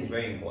 Sacking is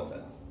very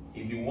important.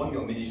 If you want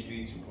your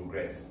ministry to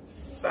progress,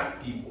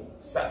 sack people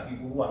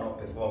who are not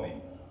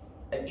performing.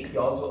 And if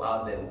you're also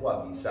out there who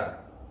have been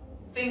sacked,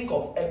 think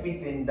of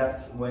everything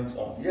that went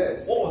on.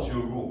 Yes. What was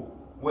your role?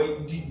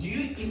 Do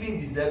you even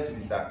deserve to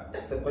be sacked?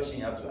 That's the question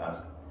you have to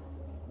ask.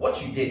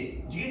 What you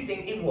did, do you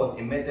think it was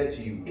a method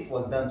to you? If it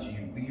was done to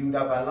you, you would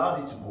have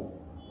allowed it to go?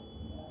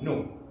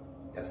 No.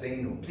 You're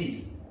saying no.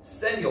 Please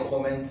send your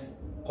comments.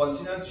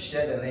 Continue to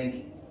share the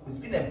link. It's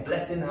been a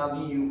blessing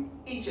having you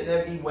each and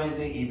every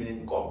Wednesday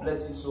evening. God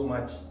bless you so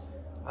much.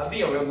 I've been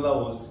your regular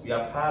host. We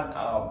have had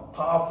our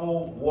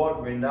powerful,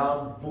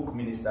 world-renowned book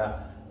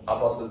minister,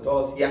 Apostle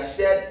Toss. He has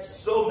shared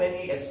so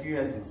many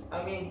experiences.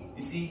 I mean,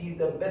 you see, he's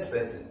the best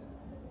person.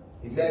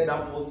 His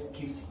examples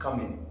keeps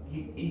coming.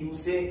 He will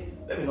say,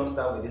 let me not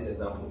start with this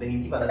example. Then he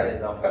give another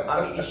example.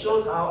 I mean, it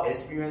shows how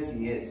experienced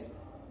he is.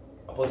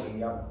 Apostle,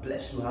 we are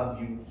blessed to have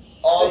you.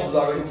 All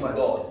glory to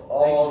God.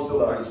 All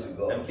glory to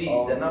God. And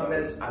please, the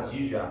numbers as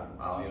usual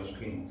are on your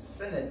screen.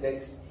 Send a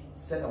text,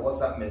 send a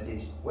WhatsApp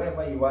message,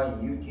 wherever you are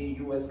in UK,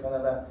 US,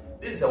 Canada.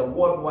 This is a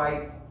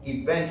worldwide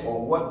event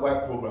or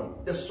worldwide program.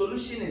 The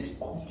solution is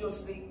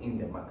obviously in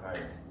the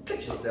Makarios.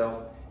 Get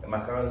yourself a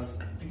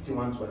Makarios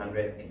 51 to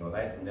 100 and your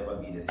life will never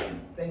be the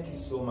same. Thank you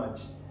so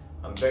much.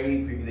 I'm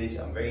very privileged.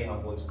 I'm very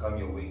humbled to come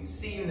your way.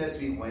 See you next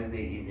week,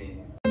 Wednesday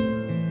evening.